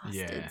lucky bastards.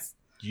 Yeah.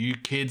 You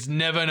kids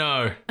never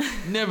know.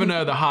 Never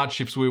know the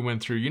hardships we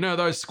went through. You know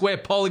those square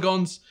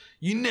polygons?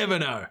 You never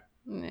know.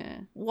 Yeah.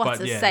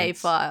 What's a save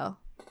file?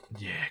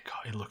 Yeah,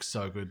 God, it looks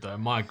so good though.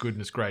 My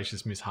goodness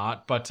gracious, Miss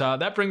Hart. But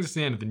that brings us to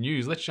the end of the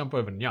news. Let's jump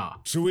over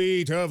now.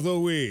 Tweet of the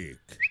week.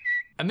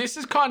 And this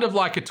is kind of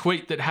like a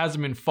tweet that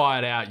hasn't been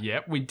fired out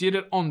yet. We did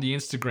it on the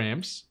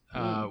Instagrams.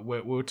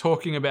 We were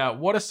talking about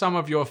what are some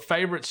of your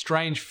favorite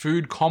strange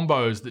food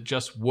combos that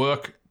just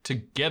work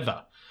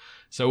together.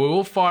 So we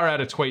will fire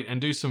out a tweet and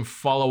do some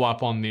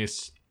follow-up on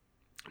this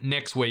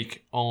next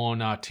week on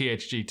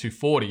THG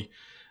 240.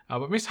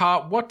 But Miss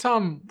Hart, what's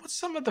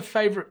some of the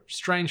favorite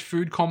strange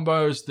food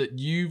combos that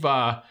you've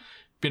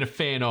been a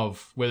fan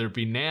of, whether it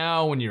be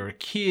now, when you're a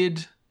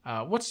kid?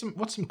 What's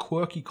some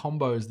quirky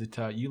combos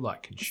that you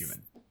like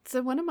consuming?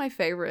 So one of my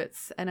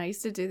favorites, and I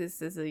used to do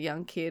this as a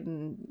young kid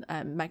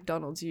and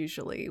McDonald's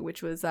usually,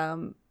 which was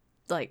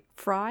like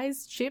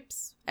fries,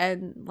 chips,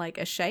 and like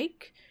a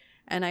shake.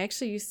 And I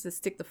actually used to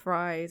stick the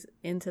fries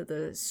into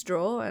the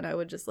straw, and I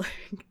would just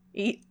like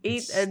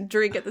eat and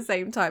drink at the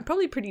same time.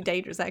 Probably pretty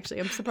dangerous, actually.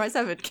 I'm surprised I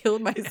haven't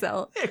killed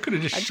myself. Yeah, could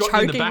have just shot you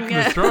in the back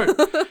of the throat.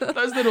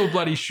 Those little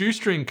bloody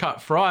shoestring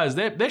cut fries,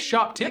 they're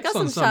sharp tips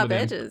on some sharp of them.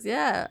 edges,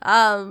 yeah.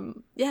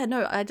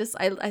 No,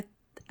 I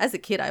as a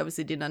kid, I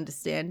obviously didn't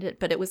understand it,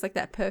 but it was like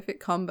that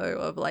perfect combo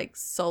of like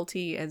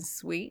salty and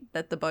sweet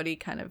that the body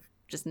kind of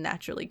just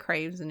naturally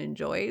craves and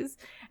enjoys.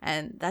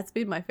 And that's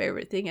been my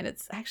favorite thing. And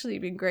it's actually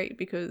been great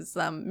because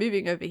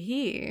moving over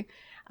here,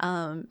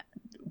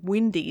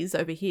 Wendy's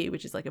over here,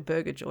 which is like a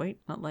burger joint,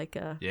 not like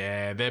a...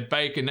 Yeah, they're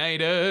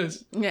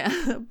baconators.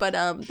 Yeah, but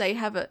they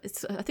have I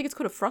think it's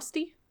called a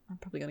Frosty. I'm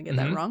probably going to get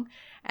that wrong.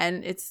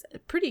 And it's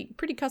pretty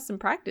custom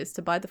practice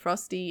to buy the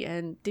Frosty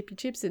and dip your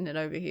chips in it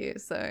over here.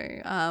 So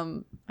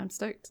I'm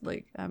stoked.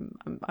 Like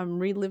I'm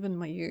reliving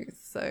my youth.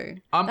 So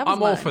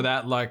I'm all for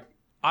that. Like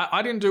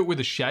I didn't do it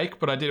with a shake,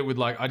 but I did it with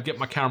like I'd get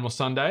my caramel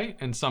sundae,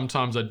 and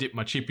sometimes I'd dip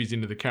my chippies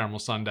into the caramel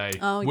sundae.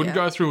 Wouldn't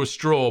go through a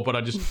straw, but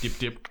I just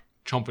dip,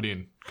 chomp it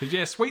in. Because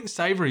yeah, sweet and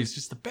savoury is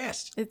just the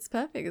best. It's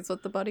perfect. It's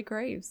what the body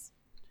craves.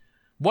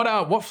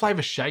 What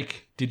flavour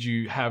shake did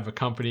you have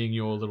accompanying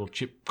your little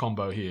chip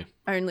combo here?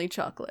 Only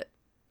chocolate.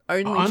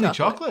 Only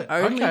chocolate?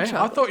 Only okay.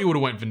 chocolate. I thought you would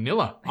have went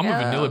vanilla. I'm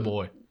a vanilla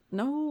boy.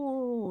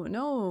 No.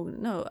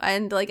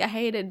 And like I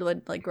hated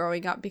like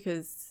growing up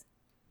because,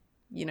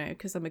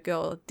 because I'm a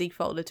girl,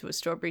 defaulted to a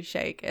strawberry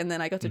shake, and then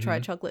I got to try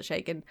a chocolate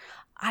shake, and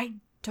I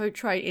don't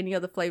try any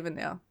other flavour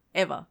now,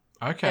 ever.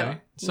 Okay.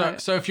 Ever.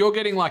 So if you're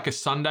getting like a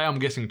sundae, I'm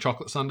guessing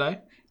chocolate sundae?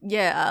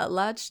 Yeah,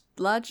 large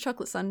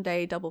chocolate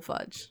sundae, double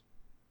fudge.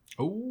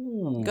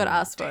 Ooh. Gotta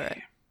ask for it.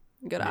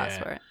 Ask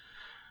for it.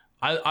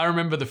 I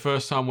remember the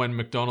first time when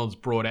McDonald's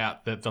brought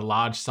out the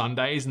large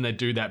sundaes, and they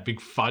do that big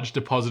fudge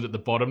deposit at the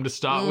bottom to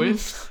start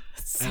with.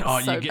 And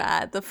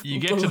bad. You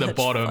get to the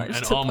bottom and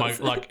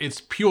deposit. it's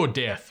pure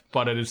death,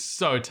 but it is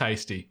so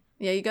tasty.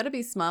 Yeah, you got to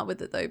be smart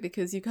with it though,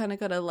 because you kind of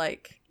got to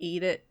like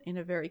eat it in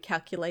a very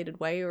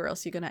calculated way, or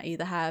else you're going to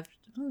either have,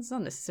 it's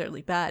not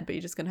necessarily bad, but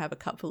you're just going to have a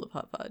cup full of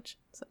hot fudge.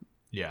 So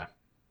yeah.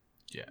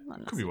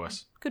 Could be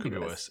worse. Could be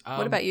worse.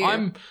 What about you?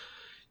 I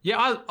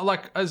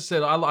like, as I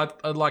said, I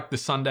like the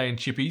sundae and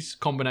chippies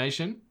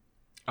combination.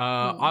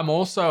 I'm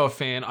also a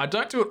fan. I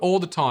don't do it all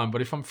the time,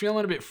 but if I'm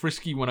feeling a bit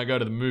frisky when I go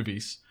to the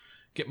movies,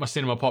 get my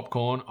cinema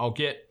popcorn. I'll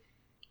get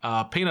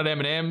peanut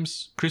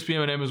M&Ms, crispy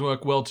M&Ms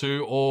work well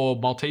too,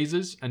 or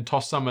Maltesers, and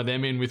toss some of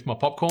them in with my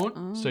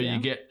popcorn.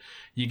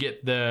 You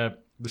get the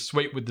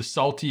sweet with the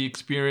salty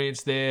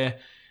experience there.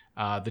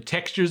 The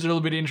texture is a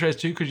little bit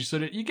interesting too, because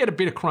you get a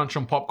bit of crunch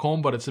on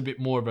popcorn, but it's a bit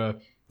more of a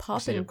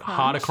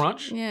harder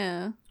crunch.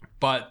 Yeah.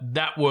 But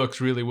that works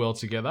really well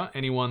together.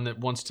 Anyone that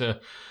wants to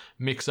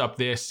mix up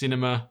their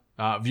cinema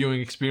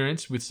viewing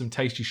experience with some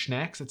tasty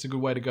snacks, that's a good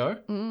way to go.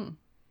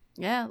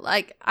 Yeah,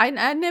 like I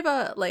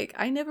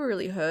never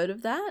really heard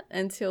of that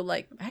until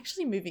like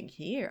actually moving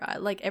here.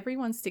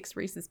 Everyone sticks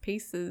Reese's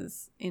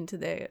Pieces into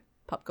their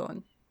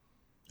popcorn.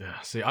 Yeah,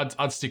 see,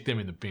 I'd stick them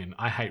in the bin.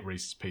 I hate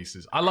Reese's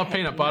Pieces. I love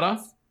peanut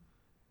butter.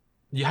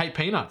 You hate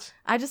peanuts?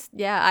 I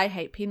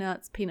hate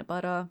peanuts, peanut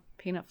butter,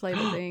 peanut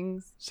flavored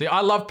things. See, I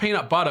love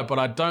peanut butter, but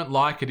I don't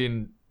like it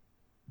in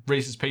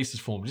Reese's Pieces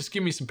form. Just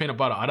give me some peanut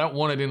butter. I don't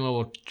want it in a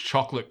little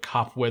chocolate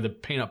cup where the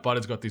peanut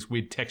butter's got this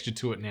weird texture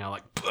to it now.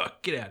 Like,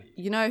 get out of here.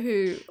 You know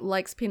who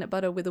likes peanut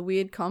butter with a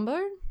weird combo?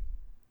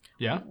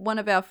 Yeah? One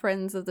of our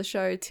friends of the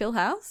show,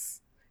 Tillhouse,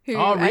 who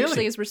really?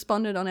 actually has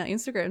responded on our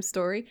Instagram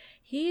story.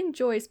 He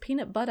enjoys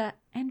peanut butter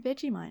and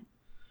Vegemite.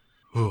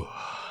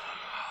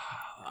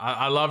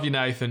 I love you,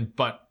 Nathan,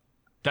 but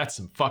that's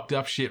some fucked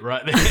up shit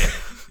right there.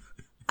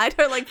 I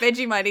don't like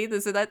Vegemite either,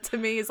 so that to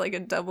me is like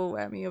a double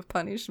whammy of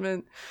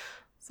punishment.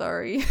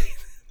 Sorry.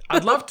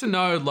 I'd love to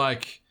know,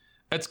 like,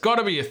 it's got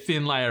to be a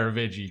thin layer of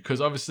veggie, because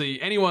obviously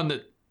anyone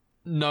that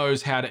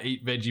knows how to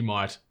eat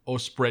Vegemite or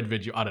spread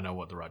veggie, I don't know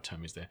what the right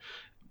term is there,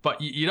 but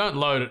you don't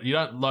load it. You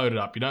don't load it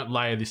up. You don't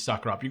layer this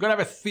sucker up. You've got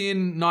to have a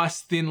nice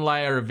thin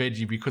layer of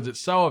veggie because it's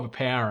so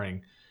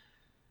overpowering.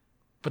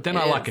 But then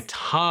I like a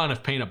ton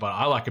of peanut butter.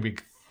 I like a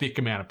big thick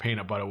amount of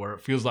peanut butter where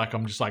it feels like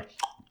I'm just like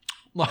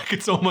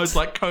it's almost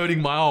like coating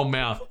my whole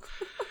mouth.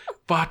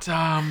 But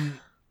Vegemite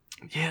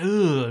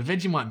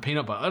and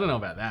peanut butter. I don't know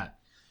about that.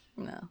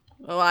 No.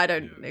 Well, I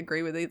don't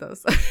agree with either.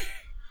 So.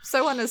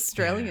 So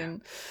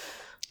un-Australian.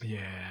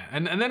 Yeah.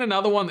 And then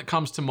another one that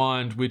comes to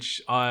mind,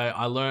 which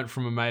I learned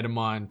from a mate of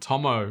mine,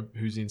 Tomo,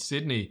 who's in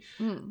Sydney.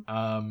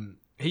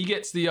 He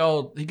gets the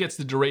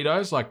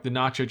Doritos, like the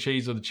nacho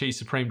cheese or the cheese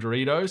supreme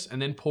Doritos,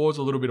 and then pours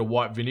a little bit of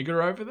white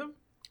vinegar over them.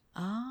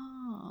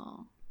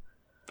 Oh.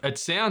 It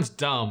sounds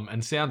dumb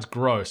and sounds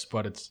gross,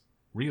 but it's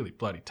really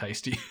bloody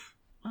tasty.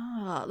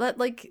 Oh,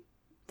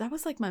 that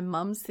was like my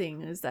mum's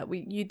thing, is that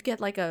you'd get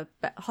like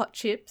hot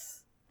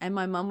chips, and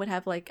my mum would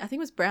have like, I think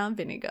it was brown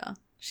vinegar.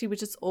 She would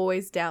just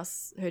always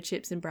douse her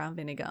chips in brown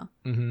vinegar.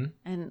 Mm-hmm.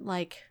 And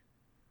like,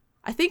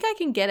 I think I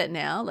can get it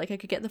now. Like I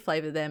could get the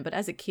flavor then, but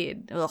as a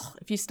kid,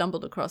 if you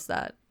stumbled across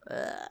that.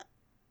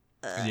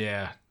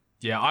 Yeah.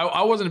 Yeah,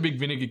 I wasn't a big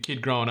vinegar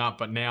kid growing up,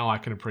 but now I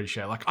can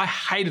appreciate it. Like, I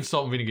hated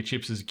salt and vinegar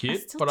chips as a kid,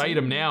 but I eat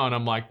them now and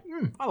I'm like,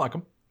 I like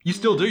them. You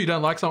still do? You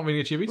don't like salt and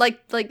vinegar chippies?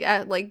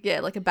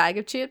 Like a bag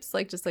of chips,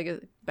 like just like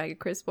a bag of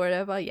crisps or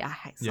whatever. Yeah, I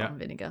hate salt and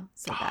vinegar.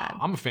 So bad.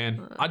 I'm a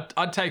fan.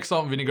 I'd take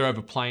salt and vinegar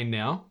over plain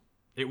now.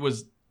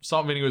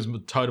 Salt and vinegar was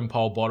totem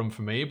pole bottom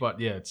for me, but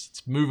yeah,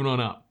 it's moving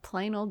on up.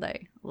 Plain all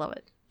day. Love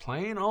it.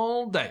 Plain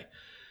all day.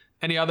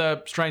 Any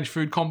other strange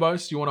food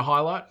combos you want to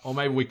highlight? Or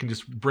maybe we can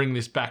just bring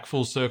this back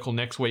full circle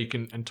next week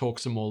and talk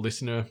some more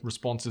listener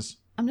responses.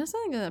 I'm just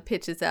going to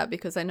pitch this out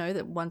because I know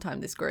that one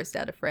time this grossed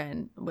out a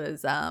friend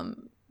was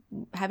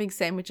having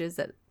sandwiches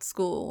at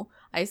school.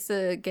 I used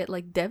to get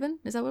like Devon.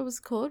 Is that what it was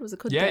called? Was it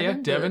called Devon? Yeah,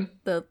 Devon.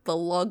 The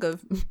log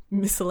of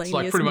miscellaneous meat.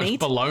 It's like pretty much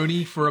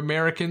bologna for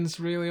Americans,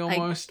 really,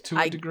 almost, to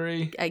a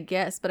degree. I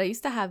guess. But I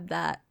used to have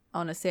that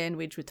on a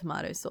sandwich with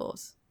tomato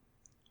sauce.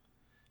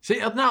 See,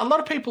 no, a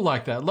lot of people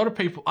like that. A lot of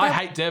people. I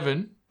hate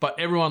Devon, but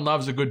everyone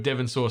loves a good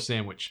Devon sauce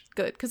sandwich.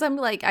 Good, because I'm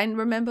like, I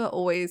remember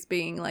always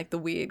being like the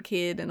weird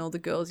kid, and all the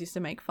girls used to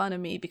make fun of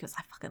me because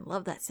I fucking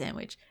love that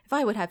sandwich. If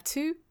I would have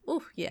two,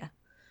 yeah.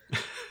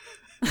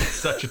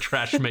 Such a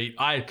trash meat.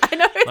 I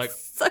know. Like,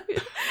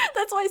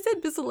 that's why I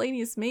said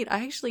miscellaneous meat.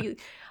 I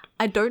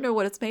don't know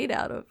what it's made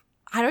out of.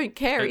 I don't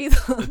care either.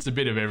 It's a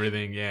bit of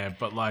everything, yeah.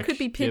 But like, could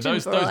be pigeon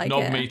those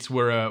knob meats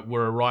were a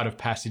rite of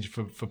passage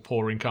for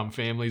poor income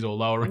families or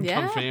lower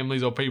income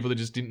families or people that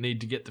just didn't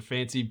need to get the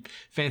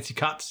fancy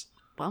cuts.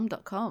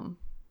 Bum.com.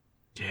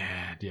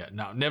 Yeah.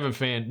 No, never a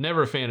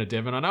fan of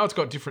Devon. I know it's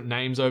got different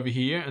names over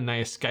here and they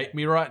escape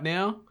me right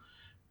now.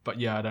 But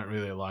yeah, I don't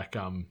really like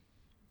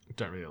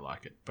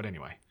it. But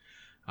anyway.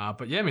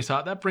 But yeah, Miss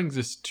Hart, that brings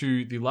us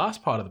to the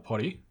last part of the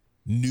potty.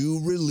 New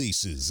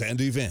releases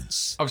and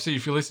events. Obviously,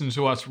 if you're listening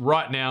to us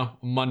right now,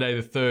 Monday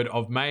the 3rd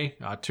of May,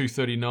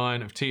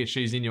 2:39 of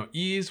THG's in your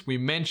ears, we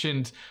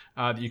mentioned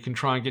that you can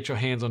try and get your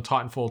hands on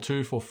Titanfall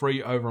 2 for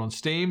free over on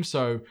Steam.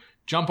 So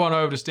jump on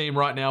over to Steam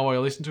right now while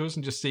you're listening to us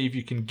and just see if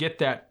you can get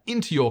that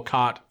into your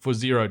cart for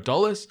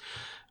 $0.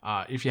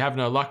 If you have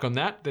no luck on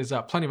that, there's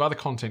plenty of other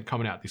content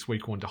coming out this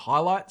week I want to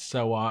highlight.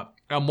 So our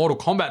Mortal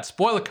Kombat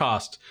spoiler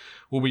cast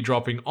will be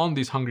dropping on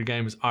this Hungry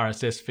Gamers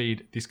RSS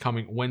feed this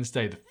coming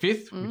Wednesday the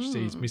 5th, which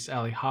sees Miss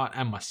Ali Hart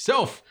and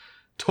myself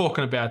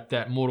talking about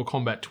that Mortal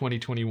Kombat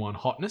 2021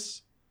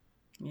 hotness.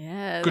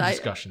 Yeah. Good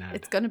discussion had.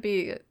 It's going to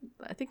be,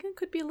 I think it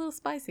could be a little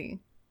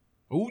spicy.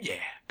 Oh, yeah.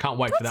 Can't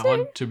wait for that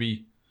one to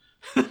be...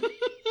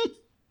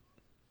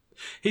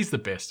 He's the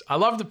best. I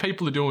love that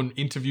people are doing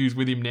interviews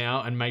with him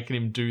now and making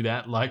him do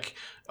that, like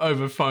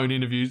over phone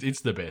interviews. It's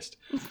the best.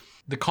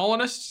 The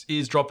Colonists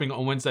is dropping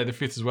on Wednesday the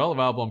 5th as well,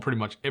 available on pretty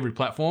much every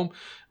platform.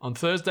 On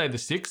Thursday the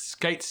 6th,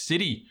 Skate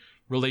City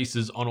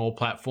releases on all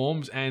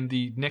platforms, and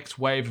the next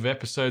wave of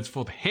episodes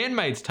for The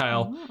Handmaid's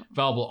Tale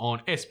available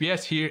on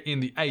SBS here in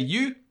the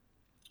AU.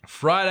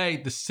 Friday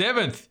the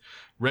 7th,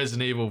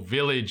 Resident Evil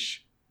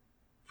Village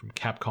from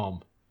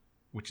Capcom,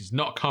 which is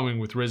not coming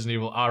with Resident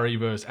Evil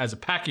Re:Verse as a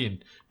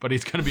pack-in, but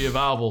it's going to be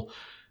available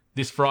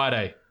this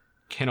Friday.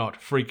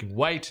 Cannot freaking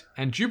wait.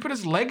 And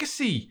Jupiter's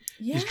Legacy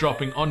is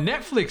dropping on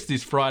Netflix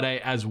this Friday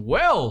as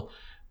well.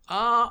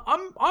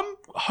 I'm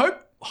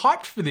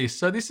hyped for this.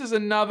 So this is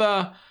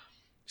another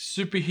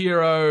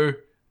superhero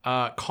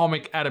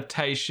comic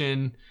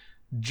adaptation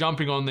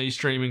jumping on these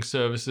streaming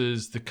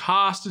services. The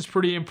cast is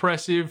pretty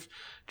impressive.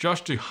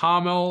 Josh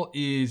Duhamel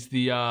is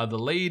the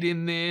lead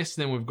in this.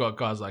 Then we've got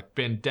guys like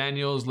Ben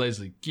Daniels,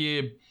 Leslie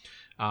Gibb,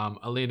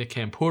 Alina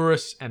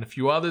Kampouris, and a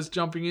few others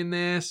jumping in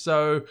there.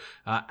 So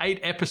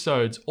 8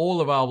 episodes, all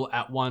available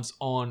at once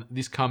on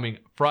this coming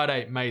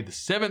Friday, May the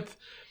 7th.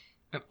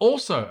 And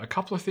also a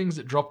couple of things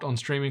that dropped on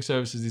streaming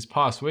services this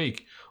past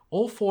week.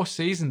 All 4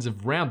 seasons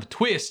of Round the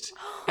Twist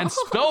and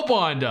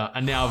Spellbinder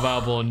are now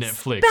available on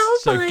Netflix.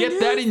 So get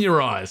that in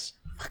your eyes.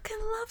 Fucking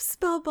love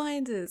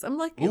Spellbinders. I'm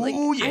like,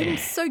 Ooh, yeah. I'm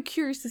so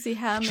curious to see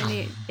how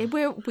many.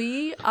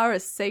 We are a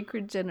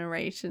sacred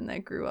generation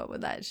that grew up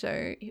with that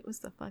show. It was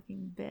the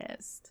fucking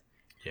best.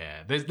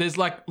 Yeah, there's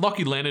like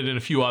Lockie Leonard and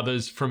a few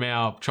others from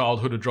our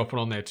childhood are dropping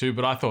on there too,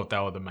 but I thought they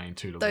were the main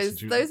two to listen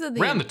to. Those are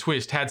the Round the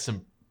Twist had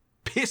some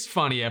piss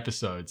funny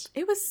episodes.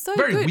 It was so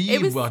very good.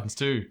 Weird ones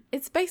too.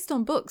 It's based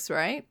on books,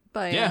 right?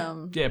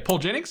 Yeah, Paul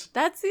Jennings.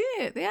 That's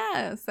it.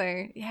 Yeah.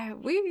 So yeah,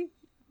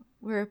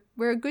 we're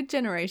a good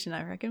generation,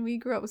 I reckon. We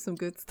grew up with some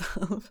good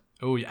stuff.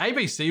 Oh, yeah.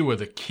 ABC were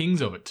the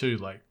kings of it too.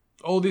 Like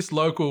all this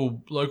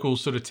local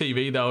sort of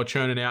TV they were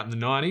churning out in the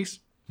 90s.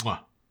 Mwah.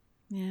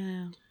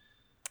 Yeah.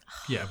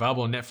 Yeah,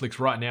 available on Netflix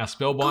right now.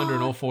 Spellbinder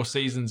and all 4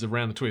 seasons of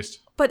Round the Twist.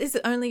 But is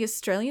it only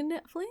Australian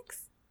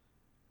Netflix?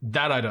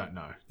 That I don't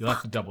know. You'll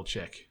have to double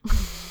check.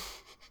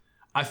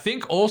 I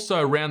think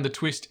also Round the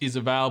Twist is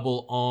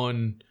available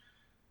on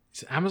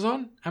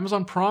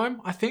Amazon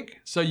Prime, I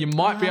think. So you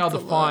might be able to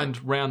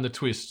find Round the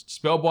Twist.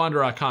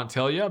 Spellbinder, I can't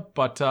tell you.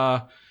 But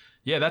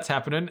yeah, that's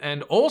happening.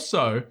 And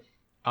also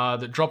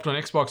that dropped on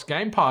Xbox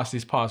Game Pass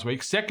this past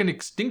week, Second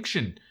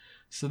Extinction.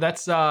 So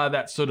that's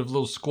that sort of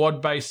little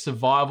squad-based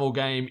survival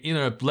game in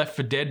a Left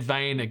 4 Dead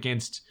vein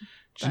against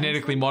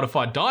genetically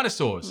modified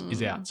dinosaurs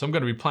is out. So I'm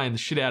going to be playing the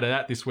shit out of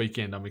that this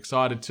weekend. I'm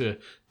excited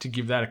to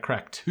give that a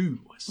crack too.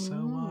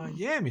 So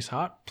yeah, Miss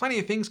Hart, plenty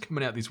of things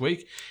coming out this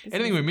week.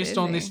 Anything we missed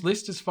on this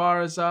list as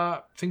far as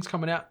things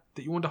coming out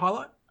that you wanted to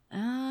highlight?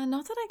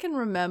 Not that I can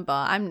remember.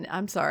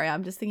 I'm sorry.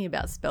 I'm just thinking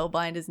about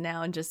Spellbinders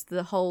now, and just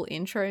the whole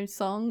intro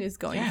song is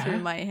going through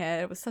my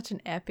head. It was such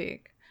an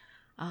epic.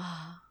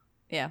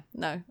 Yeah,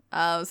 no.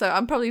 So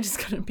I'm probably just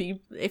going to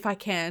be, if I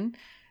can,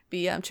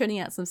 be churning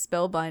out some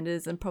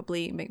Spellbinders and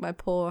probably make my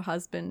poor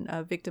husband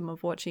a victim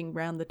of watching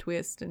Round the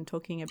Twist and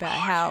talking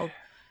about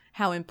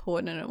how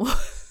important it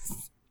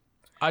was.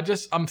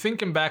 I'm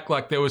thinking back,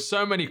 like there was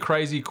so many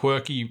crazy,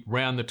 quirky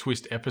Round the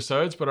Twist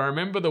episodes, but I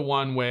remember the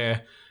one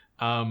where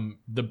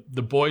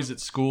the boys at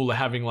school are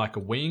having like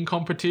a weeing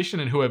competition,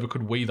 and whoever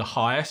could wee the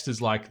highest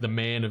is like the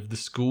man of the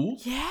school.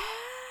 Yeah.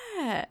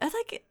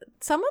 Like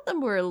some of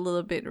them were a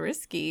little bit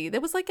risky. There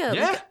was like a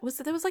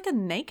there was like a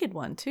naked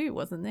one too,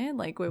 wasn't there?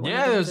 Like where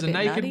there was a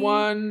naked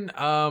one.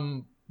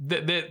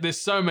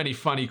 There's so many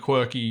funny,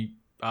 quirky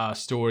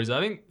stories.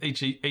 I think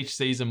each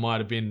season might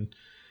have been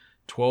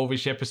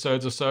 12-ish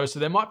episodes or so. So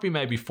there might be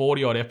maybe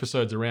 40-odd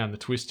episodes around the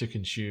Twist to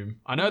consume.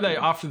 I know they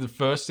after the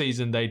first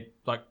season they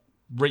like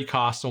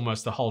recast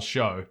almost the whole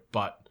show,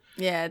 but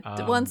yeah,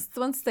 once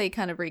they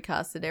kind of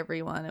recasted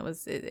everyone,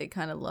 it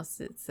kind of lost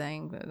its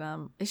thing. But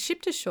is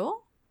Ship to Shore?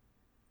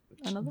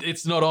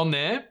 It's not on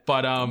there,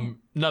 but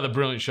another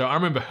brilliant show. I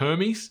remember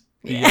Hermes,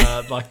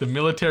 like the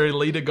military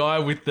leader guy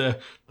with the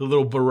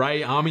little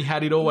beret army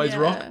hat he'd always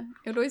rock.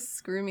 It would always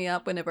screw me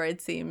up whenever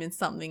I'd see him in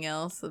something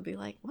else. I'd be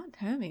like, "What,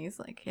 Hermes?"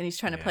 Like, and he's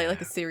trying to play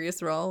like a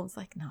serious role. It's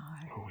like, no.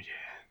 Oh yeah.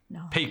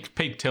 No.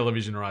 Peak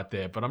television right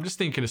there. But I'm just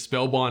thinking of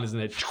Spellbinders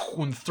and they're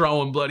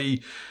throwing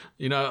bloody,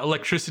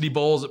 electricity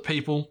balls at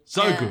people.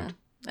 So good.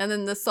 And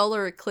then the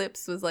solar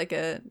eclipse was like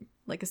a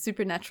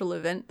supernatural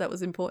event that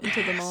was important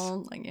to them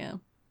all. Like, yeah.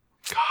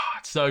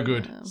 God, so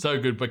good. Yeah. So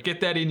good. But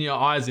get that in your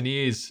eyes and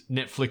ears,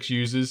 Netflix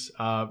users.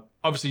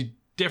 Obviously,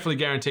 definitely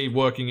guaranteed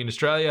working in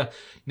Australia.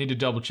 Need to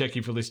double check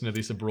if you're listening to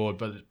this abroad.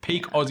 But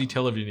peak Aussie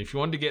television. If you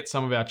wanted to get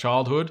some of our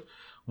childhood,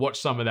 watch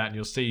some of that and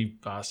you'll see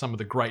some of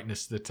the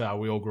greatness that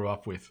we all grew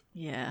up with.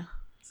 Yeah,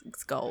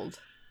 it's gold.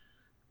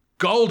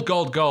 Gold.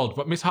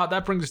 But Miss Hart,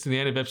 that brings us to the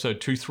end of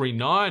episode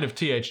 239 of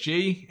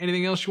THG.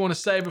 Anything else you want to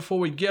say before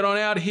we get on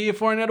out of here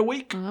for another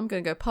week? I'm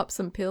going to go pop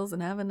some pills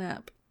and have a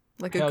nap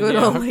like a good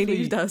old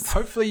lady does.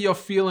 Hopefully you're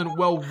feeling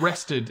well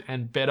rested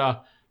and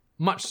better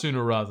much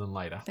sooner rather than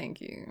later. Thank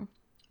you.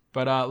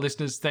 But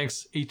listeners,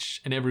 thanks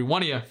each and every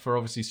one of you for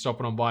obviously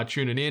stopping on by,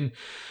 tuning in,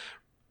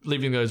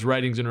 leaving those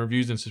ratings and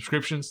reviews and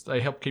subscriptions.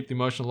 They help keep the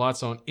emotional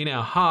lights on in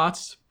our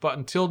hearts. But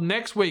until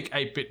next week,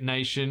 8-Bit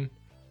Nation,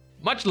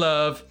 much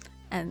love.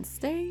 And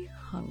stay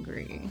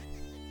hungry.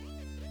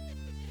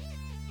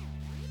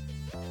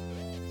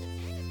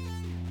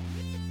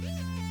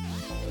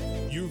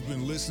 You've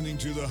been listening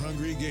to The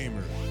Hungry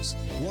Gamers,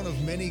 one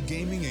of many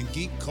gaming and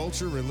geek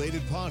culture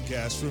related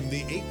podcasts from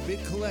the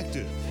 8-Bit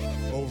Collective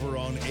over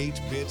on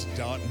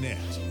 8bit.net.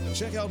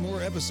 Check out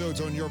more episodes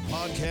on your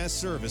podcast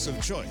service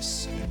of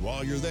choice. And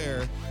while you're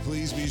there,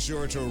 please be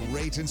sure to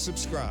rate and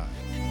subscribe.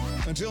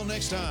 Until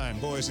next time,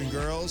 boys and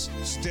girls,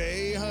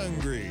 stay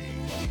hungry.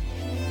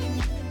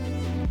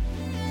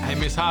 Hey,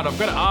 Miss Hart, I've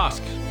got to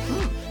ask,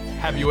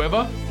 have you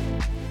ever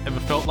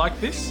felt like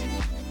this?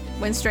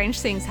 When strange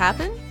things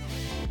happen?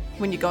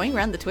 When you're going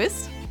around the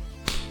twist?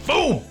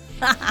 Boom!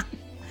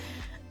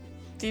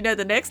 Do you know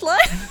the next line?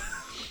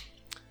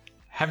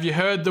 Have you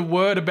heard the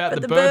word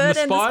about the bird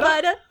and the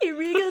spider? He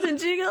wriggled and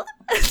jiggled.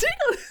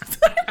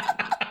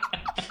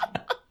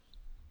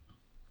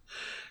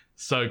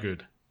 So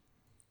good.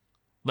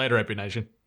 Later, Epi Nation.